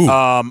 Ooh.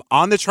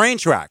 On the train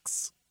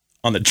tracks.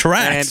 On the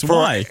tracks?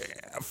 Why?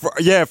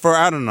 For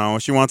I don't know.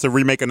 She wants to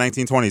remake a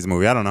 1920s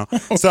movie. I don't know.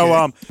 Okay.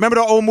 So remember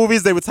the old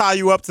movies? They would tie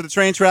you up to the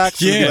train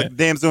tracks. Yeah. Like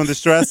damsel in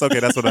distress.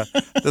 Okay, that's what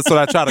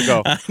I try to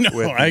go.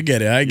 I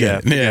get it. I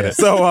get it.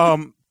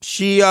 So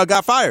she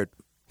got fired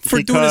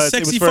for doing a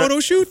sexy photo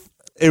shoot.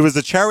 It was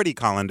a charity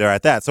calendar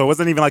at that, so it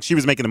wasn't even like she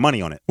was making the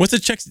money on it. What's a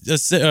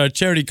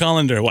charity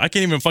calendar? Well, I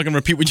can't even fucking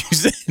repeat what you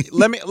said.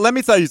 Let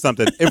me tell you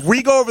something. If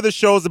we go over the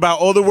shows about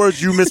all the words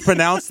you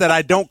mispronounce that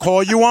I don't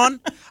call you on,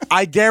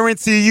 I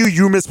guarantee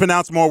you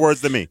mispronounce more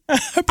words than me.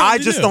 I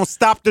just don't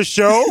stop the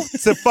show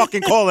to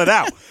fucking call it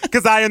out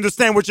because I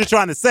understand what you're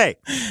trying to say.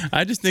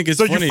 I just think it's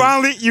so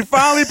funny. you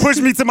finally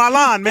pushed me to my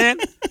line, man.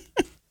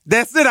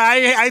 That's it. I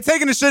ain't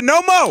taking this shit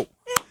no more.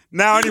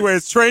 Now,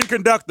 anyways, train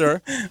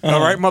conductor. All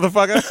right,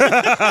 motherfucker.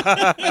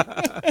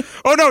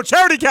 Oh, no,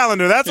 charity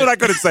calendar. That's what I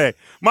couldn't say.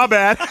 My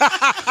bad.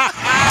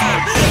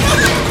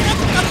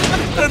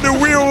 And the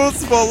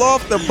wheels fall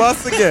off the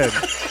bus again.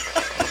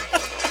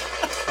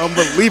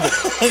 Unbelievable.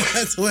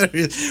 That's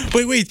hilarious.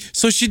 Wait.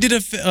 So she did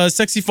a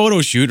sexy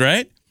photo shoot,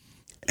 right?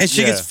 And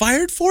she gets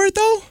fired for it,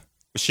 though?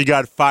 She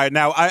got fired.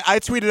 Now, I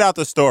tweeted out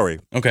the story.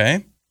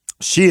 Okay.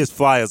 She is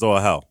fly as all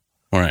hell.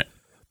 All right.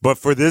 But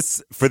for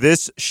this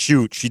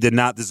shoot, she did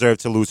not deserve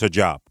to lose her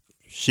job.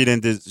 She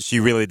didn't.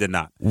 She really did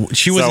not.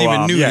 She wasn't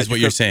even nude, is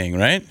what you're saying,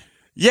 right?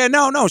 Yeah,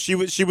 no. She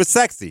was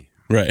sexy.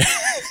 Right.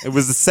 It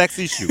was a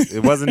sexy shoot.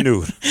 It wasn't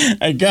nude.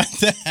 I got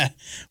that.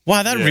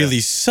 Wow, that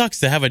really sucks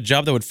to have a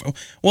job that would.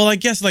 Well, I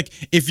guess like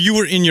if you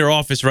were in your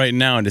office right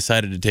now and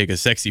decided to take a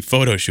sexy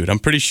photo shoot, I'm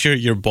pretty sure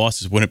your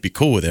bosses wouldn't be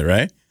cool with it,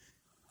 right?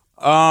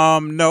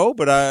 No,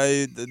 but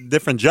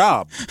different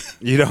job.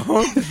 You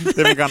know,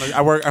 different kind of.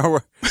 I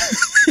work.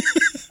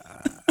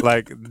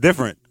 Like,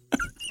 different.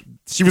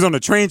 She was on the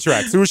train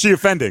tracks. Who was she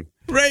offending?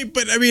 Right,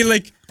 but I mean,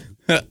 like,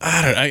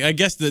 I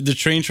guess the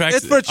train tracks.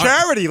 It's for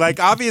charity. Like,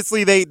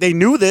 obviously, they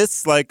knew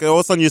this. Like, all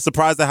of a sudden, you're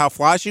surprised at how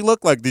fly she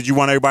looked. Like, did you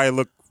want everybody to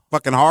look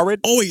fucking horrid?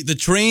 Oh, wait, the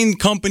train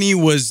company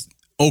was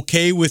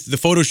okay with the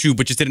photo shoot,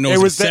 but just didn't know it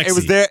was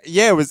sexy.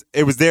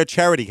 It was their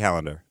charity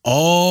calendar.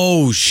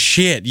 Oh,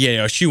 shit.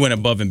 Yeah, she went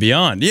above and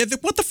beyond. Yeah,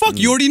 what the fuck?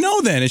 You already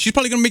know then. And she's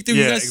probably going to make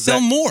you guys sell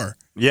more.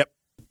 Yep.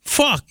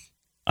 Fuck.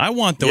 I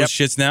want those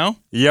shits now.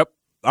 Yep.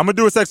 I'm going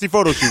to do a sexy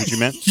photo shoot with you,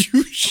 man.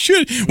 You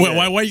should.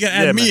 Well, why you got to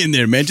add me in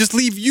there, man? Just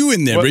leave you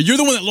in there, bro. You're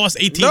the one that lost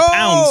 18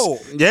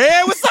 pounds.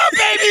 Yeah, what's up,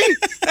 baby?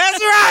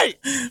 That's right.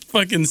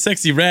 Fucking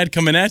sexy rad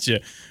coming at you.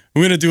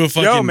 We're going to do a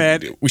fucking... Yo,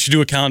 man. We should do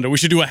a calendar. We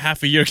should do a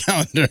half a year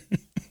calendar.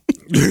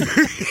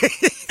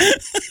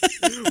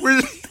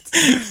 We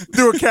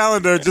do a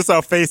calendar just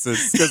our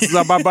faces because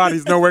my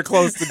body's nowhere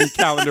close to be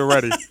calendar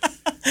ready.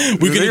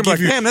 We're gonna give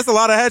you, damn, that's a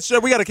lot of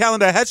headshots. We got a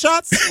calendar of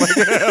headshots.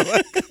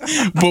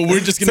 But we're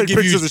just gonna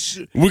give you.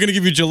 We're gonna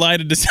give you July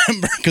to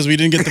December because we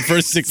didn't get the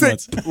first 6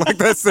 months. Like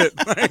that's it.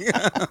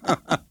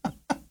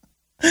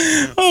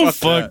 Oh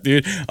fuck,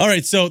 dude! All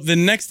right, so the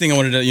next thing I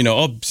wanted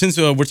to, since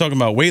we're talking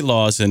about weight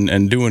loss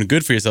and doing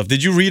good for yourself,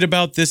 did you read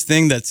about this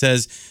thing that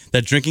says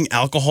that drinking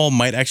alcohol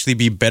might actually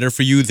be better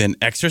for you than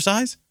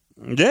exercise?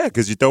 Yeah,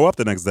 because you throw up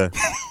the next day.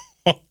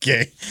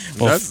 Okay,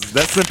 well,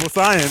 that's simple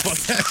science.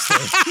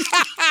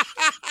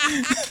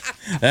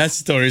 That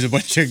story is a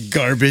bunch of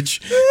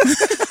garbage.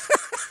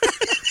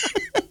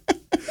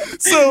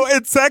 So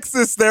in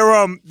Texas,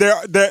 they're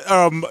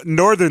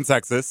northern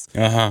Texas,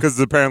 because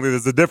apparently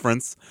there's a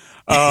difference.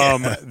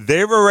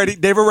 They've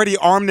already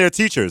armed their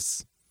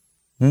teachers.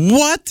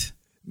 What?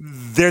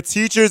 Their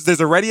teachers,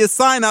 there's already a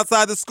sign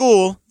outside the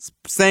school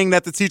saying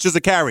that the teachers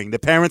are carrying. The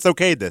parents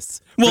okayed this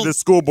for the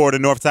school board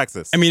in North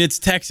Texas. I mean, it's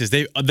Texas.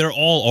 They're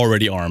all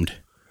already armed.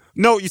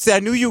 No, you see, I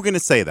knew you were going to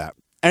say that.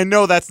 And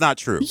no, that's not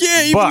true.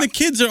 Yeah, even the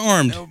kids are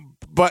armed.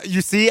 But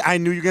you see, I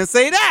knew you were going to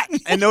say that.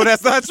 And no,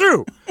 that's not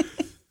true.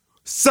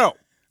 So,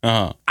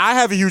 I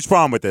have a huge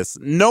problem with this.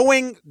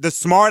 Knowing the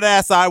smart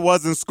ass I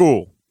was in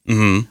school,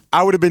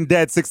 I would have been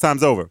dead 6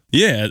 times over.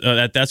 Yeah,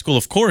 at that school,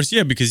 of course.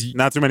 Yeah, because...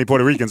 Not too many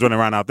Puerto Ricans running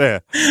around out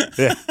there.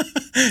 Yeah.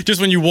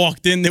 Just when you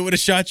walked in, they would have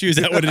shot you? Is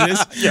that what it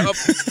is? Yep.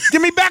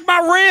 Give me back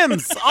my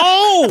rims!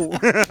 Oh!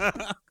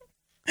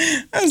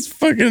 That's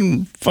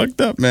fucking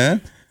fucked up,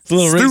 man. It's a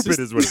little stupid racist.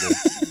 Is what it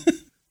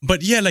is.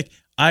 But yeah, like,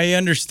 I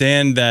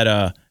understand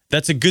that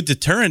that's a good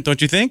deterrent,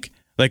 don't you think?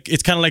 Like,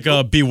 it's kind of like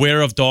a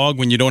beware of dog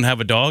when you don't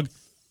have a dog.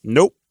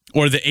 Nope.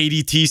 Or the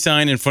ADT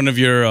sign in front of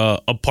your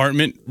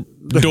apartment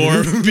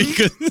door.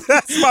 Because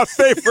that's my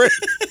favorite.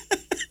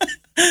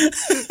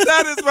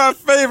 That is my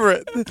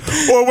favorite.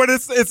 Or when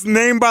it's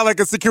named by like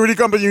a security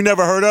company you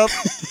never heard of.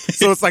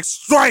 So it's like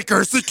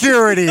Stryker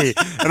Security.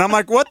 And I'm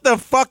like, what the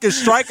fuck is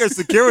Stryker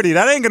Security?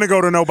 That ain't gonna go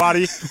to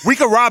nobody. We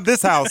could rob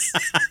this house.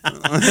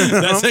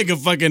 That's like a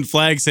fucking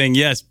flag saying,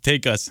 yes,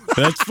 take us.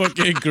 That's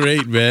fucking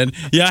great, man.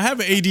 Yeah, I have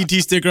an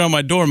ADT sticker on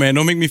my door, man.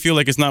 Don't make me feel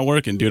like it's not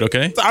working, dude,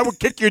 okay? I would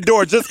kick your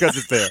door just because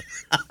it's there.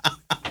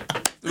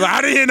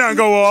 How did hear nothing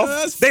go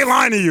off? They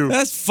lying to you.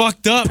 That's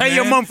fucked up, Pay man.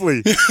 your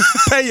monthly.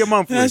 Pay your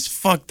monthly. That's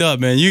fucked up,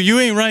 man. You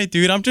ain't right,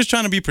 dude. I'm just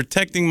trying to be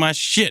protecting my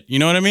shit. You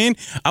know what I mean?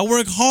 I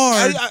work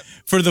hard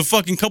for the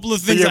fucking couple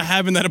of things I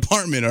have in that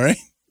apartment, all right?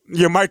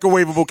 Your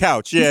microwavable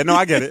couch. Yeah, no,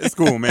 I get it. It's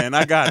cool, man.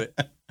 I got it.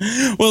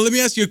 Well, let me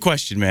ask you a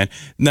question, man.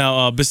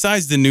 Now,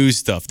 besides the news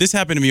stuff, this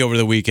happened to me over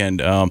the weekend.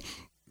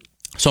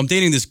 So I'm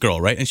dating this girl,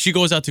 right? And she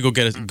goes out to go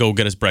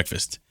get us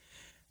breakfast.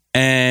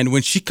 And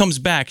when she comes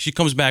back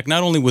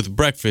not only with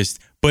breakfast,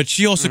 but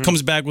she also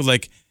comes back with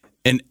like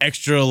an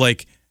extra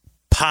like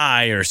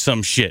pie or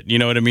some shit. You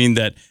know what I mean?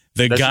 That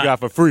she got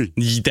for free.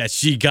 That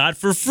she got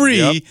for free.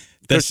 Yep.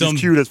 That's she's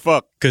cute as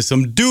fuck. Because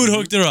some dude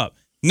hooked her up.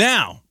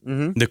 Now,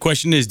 the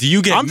question is, do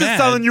you get mad? I'm just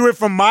telling you it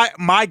from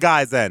my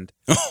guy's end.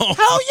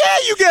 Hell yeah,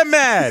 you get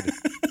mad.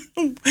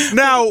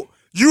 Now,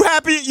 you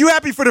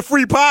happy for the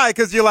free pie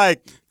because you're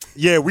like,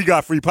 yeah, we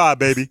got free pie,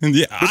 baby.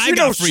 Yeah, but you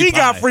know she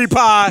got free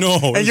pie,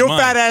 and your mine.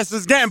 fat ass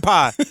is getting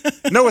pie.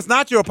 No, it's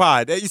not your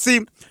pie. You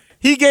see,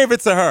 he gave it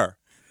to her.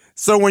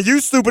 So when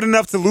you stupid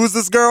enough to lose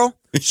this girl,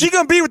 she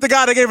gonna be with the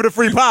guy that gave her the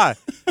free pie.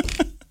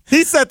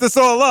 He set this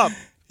all up.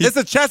 It's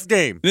a chess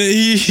game.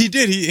 He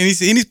did.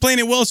 He's playing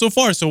it well so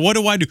far. So what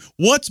do I do?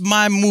 What's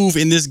my move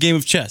in this game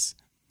of chess?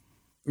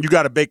 You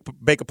got to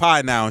bake a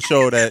pie now and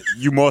show that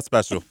you more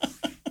special.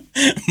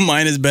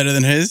 Mine is better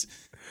than his.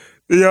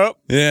 Yep.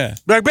 Yeah.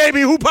 Like,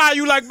 baby, who pie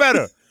you like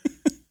better?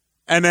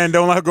 And then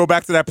don't let her go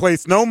back to that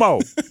place no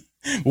more.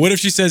 What if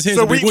she says his?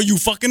 So like, you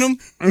fucking him?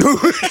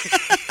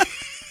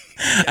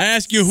 I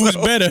ask you who's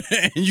better,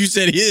 and you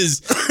said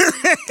his.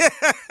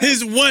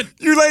 His what?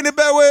 You laying in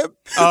bed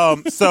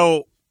with?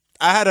 So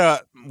I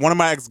had one of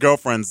my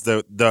ex-girlfriends,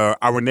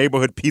 our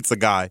neighborhood pizza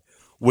guy,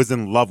 was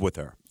in love with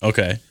her.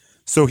 Okay.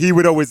 So he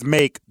would always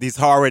make these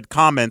horrid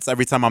comments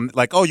every time I'm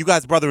like, oh, you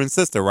guys brother and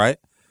sister, right?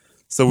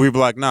 So we'd be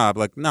like, nah. I'd be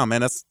like, nah,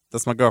 man,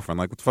 that's my girlfriend.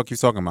 Like, what the fuck you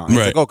talking about? And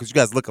he's like, oh, because you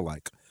guys look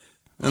alike.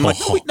 And I'm like,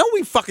 no,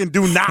 we fucking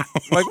do not.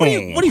 Like, what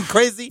are you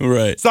crazy?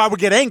 Right. So I would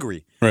get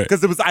angry. Right.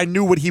 Because I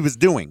knew what he was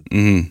doing.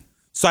 Mm-hmm.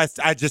 So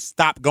I just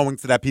stopped going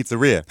to that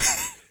pizzeria.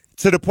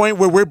 To the point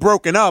where we're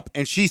broken up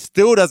and she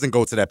still doesn't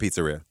go to that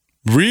pizzeria.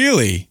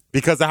 Really?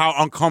 Because of how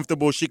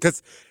uncomfortable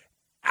because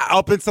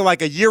up until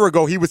like a year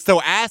ago, he would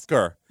still ask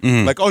her,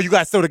 like, oh, you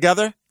guys still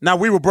together? Now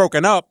we were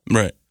broken up.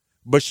 Right.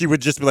 But she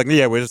would just be like,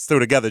 yeah, we're still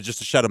together just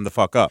to shut him the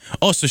fuck up.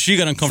 Oh, so she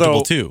got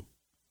uncomfortable too?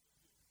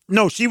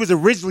 No, she was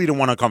originally the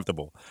one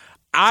uncomfortable.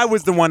 I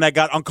was the one that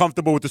got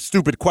uncomfortable with the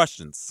stupid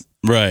questions.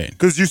 Right.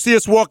 Because you see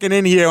us walking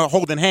in here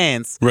holding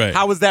hands. Right.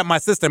 How is that my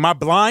sister? Am I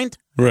blind?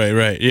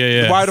 Right.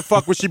 Yeah. Why the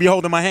fuck would she be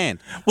holding my hand?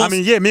 Well, I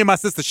mean, yeah, me and my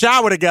sister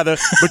shower together,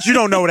 but you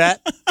don't know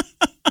that.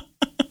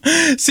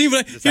 See,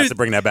 but just have to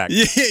bring that back.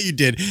 Yeah, you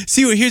did.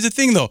 See, here's the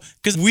thing, though,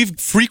 because we've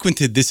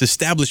frequented this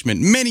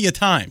establishment many a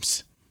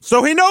times.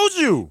 So he knows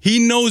you. He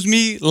knows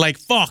me like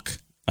fuck.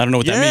 I don't know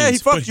what that means. Yeah, he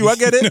fucked you. I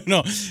get it.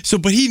 No. So,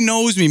 but he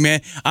knows me,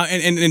 man.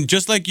 And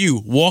just like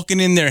you, walking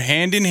in there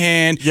hand in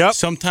hand. Yep.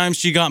 Sometimes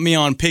she got me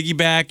on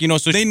piggyback,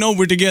 so they know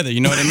we're together. You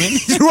know what I mean?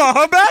 You want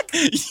her back?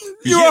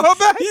 You want her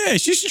back? Yeah,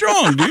 she's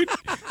strong, dude.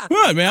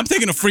 What, man? I'm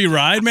taking a free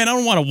ride, man. I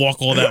don't want to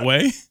walk all that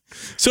way.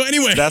 So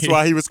anyway, that's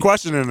why he was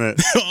questioning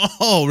it.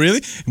 Oh,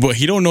 really? But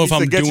he don't know if I'm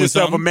doing something. Get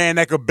yourself a man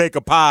that could bake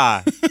a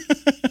pie.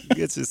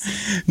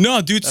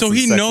 No, dude. So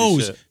he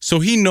knows. Shit. So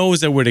he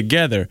knows that we're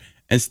together,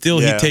 and still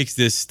he takes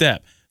this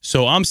step.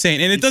 So I'm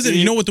saying, and it doesn't.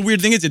 You know what the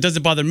weird thing is? It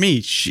doesn't bother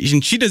me.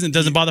 She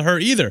doesn't bother her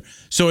either.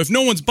 So if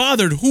no one's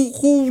bothered,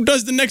 who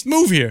does the next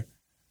move here?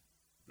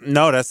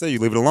 No, that's it. You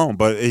leave it alone.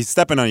 But he's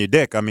stepping on your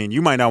dick. I mean,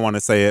 you might not want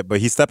to say it, but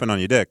he's stepping on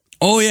your dick.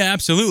 Oh yeah,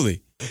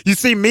 absolutely. You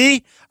see,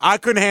 me, I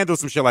couldn't handle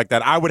some shit like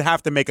that. I would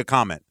have to make a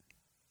comment.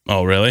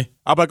 Oh, really?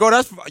 I'd be like,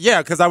 oh,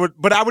 because I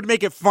would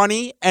make it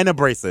funny and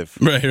abrasive.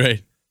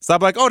 Right. So I'd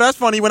be like, oh, that's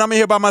funny. When I'm in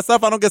here by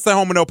myself, I don't get sent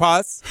home with no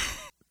pies.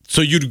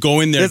 So you'd go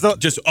in there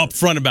just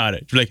upfront about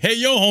it. You're like, hey,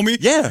 yo, homie.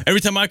 Yeah.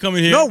 Every time I come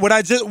in here. No, what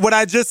I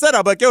just said,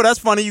 I'd be like, yo, that's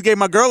funny. You gave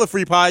my girl a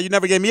free pie. You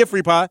never gave me a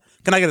free pie.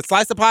 Can I get a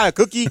slice of pie, a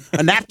cookie,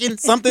 a napkin,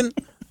 something?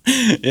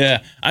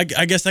 Yeah, I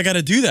guess I got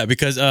to do that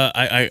because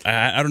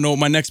I don't know what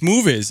my next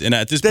move is, and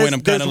at this point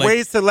I'm kind of like.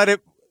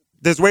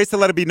 There's ways to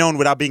let it be known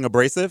without being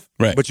abrasive,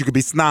 right? But you could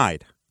be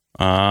snide.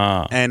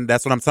 And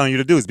that's what I'm telling you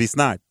to do is be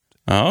snide.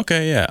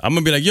 Okay, yeah. I'm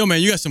gonna be like, yo,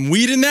 man, you got some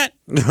weed in that?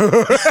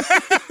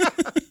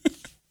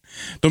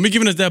 Don't be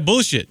giving us that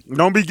bullshit.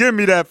 Don't be giving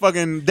me that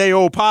fucking day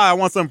old pie. I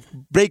want some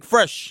baked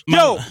fresh.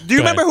 Yo, do you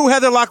remember who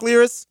Heather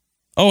Locklear is?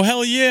 Oh,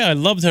 hell yeah. I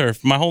loved her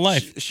my whole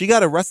life. She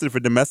got arrested for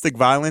domestic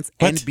violence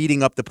and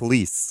beating up the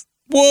police.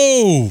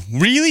 Whoa.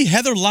 Really?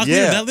 Heather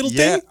Locklear, that little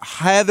thing?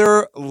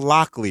 Heather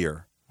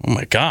Locklear. Oh,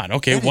 my God.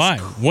 Okay, why?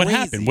 What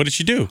happened? What did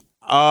she do?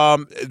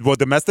 Well,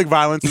 domestic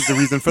violence is the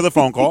reason for the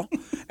phone call.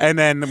 And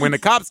then when the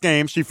cops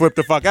came, she flipped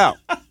the fuck out.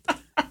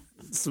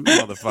 This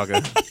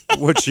motherfucker.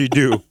 What'd she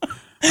do?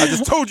 I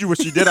just told you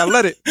what she did. I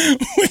let it.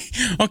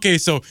 Okay,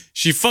 so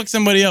she fucked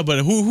somebody up, but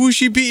who's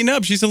she beating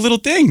up? She's a little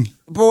thing.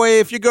 Boy,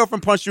 if your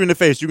girlfriend punched you in the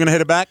face, you gonna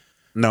hit her back?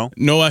 No.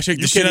 No, I shake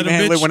the shit out of a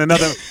bitch. It when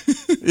another...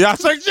 Yeah, I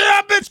shake shit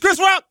out, bitch, Chris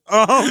Rock.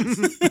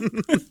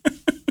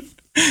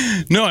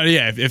 No,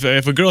 yeah.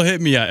 If a girl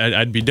hit me,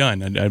 I'd be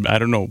done. I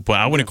don't know, but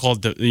I wouldn't call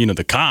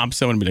the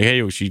cops. I wouldn't be like, hey,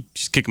 yo,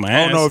 she's kicking my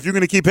ass. Oh no, if you're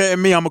gonna keep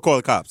hitting me, I'm gonna call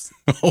the cops.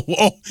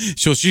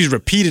 So she's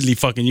repeatedly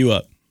fucking you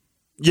up.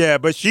 Yeah,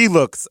 but she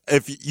looks.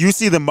 If you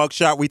see the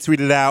mugshot we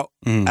tweeted out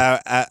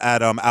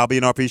at Albie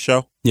and RP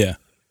show, yeah,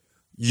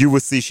 you will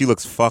see she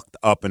looks fucked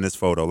up in this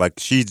photo. Like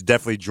she's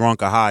definitely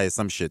drunk or high or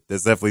some shit.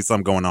 There's definitely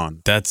something going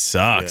on. That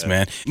sucks,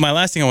 man. My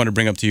last thing I want to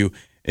bring up to you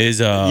is,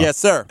 yes,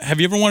 sir. Have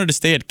you ever wanted to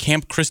stay at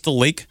Camp Crystal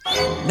Lake?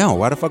 No.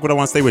 Why the fuck would I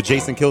want to stay where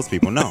Jason kills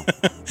people? No.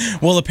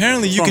 Well,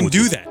 apparently you can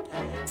do that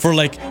for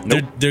like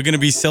they're gonna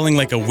be selling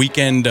like a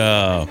weekend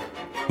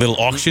little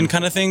auction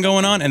kind of thing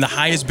going on, and the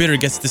highest bidder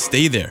gets to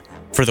stay there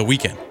for the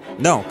weekend.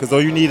 No, because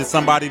all you need is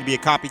somebody to be a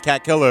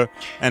copycat killer,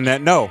 and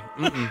that Why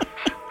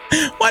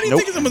do you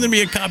think someone's gonna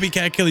be a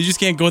copycat killer? You just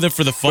can't go there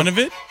for the fun of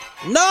it?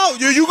 No,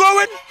 you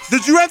going?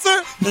 Did you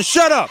answer? Then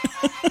shut up.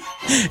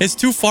 It's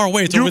too far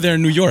away. It's over there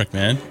in New York,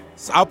 man.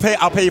 I'll pay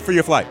you for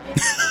your flight.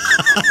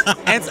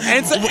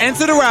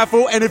 Answer the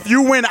raffle, and if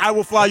you win, I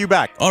will fly you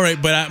back. All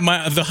right, but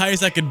the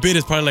highest I could bid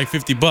is probably like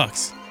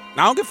 $50.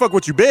 I don't give a fuck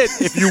what you bid.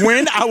 If you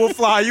win, I will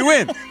fly you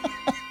in.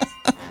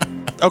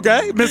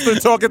 Okay,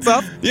 Mr. Talking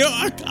Tough. Yo,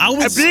 I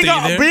would stay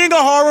there. Being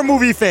a horror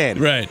movie fan,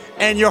 right?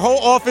 And your whole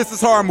office is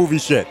horror movie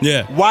shit.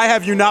 Yeah. Why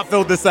have you not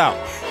filled this out?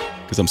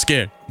 Because I'm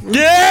scared.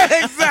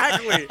 Yeah,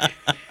 exactly.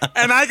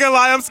 And I ain't gonna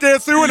lie, I'm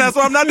scared too, and that's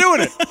why I'm not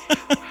doing it.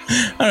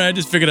 All right, I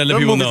just figured I'd let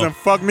people know. Them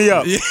fuck me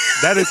up. Yeah.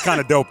 That is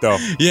kind of dope, though.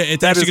 Yeah,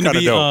 it's actually going to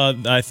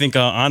be, I think,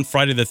 on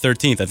Friday the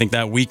 13th. I think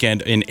that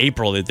weekend in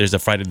April, there's a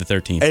Friday the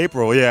 13th.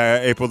 April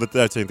the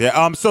 13th.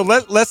 Yeah. So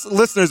let's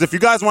listeners, if you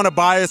guys want to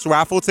buy us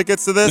raffle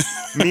tickets to this,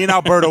 me and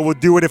Alberto will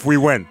do it if we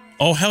win.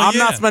 Oh hell yeah! I'm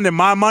not spending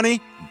my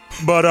money,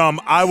 but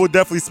I will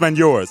definitely spend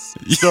yours.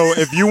 So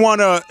if you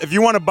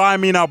wanna buy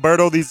me and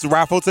Alberto these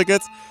raffle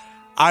tickets,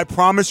 I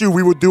promise you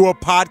we will do a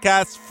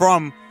podcast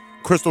from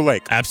Crystal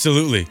Lake.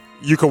 Absolutely.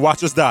 You can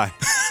watch us die.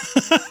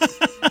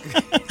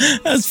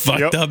 That's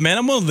fucked up, man.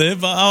 I'm gonna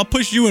live. I'll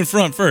push you in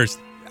front first.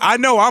 I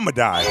know I'm gonna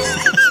die.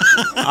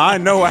 I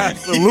know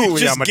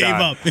absolutely I'm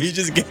gonna die. He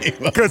just gave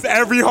up. Because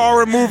every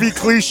horror movie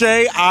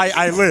cliche,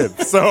 I live.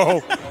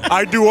 So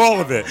I do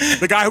all of it.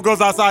 The guy who goes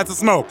outside to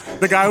smoke.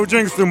 The guy who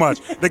drinks too much.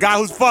 The guy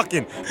who's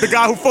fucking. The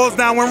guy who falls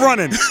down when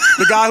running.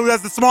 The guy who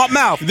has the smart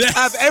mouth. I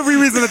have every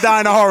reason to die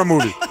in a horror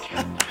movie.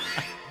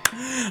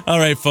 All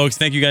right, folks.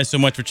 Thank you guys so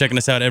much for checking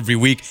us out every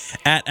week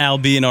at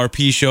Albie and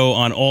RP Show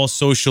on all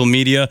social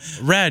media.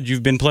 Rad,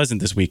 you've been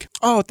pleasant this week.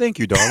 Oh, thank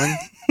you, darling.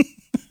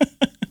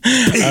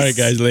 All right,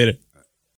 guys. Later.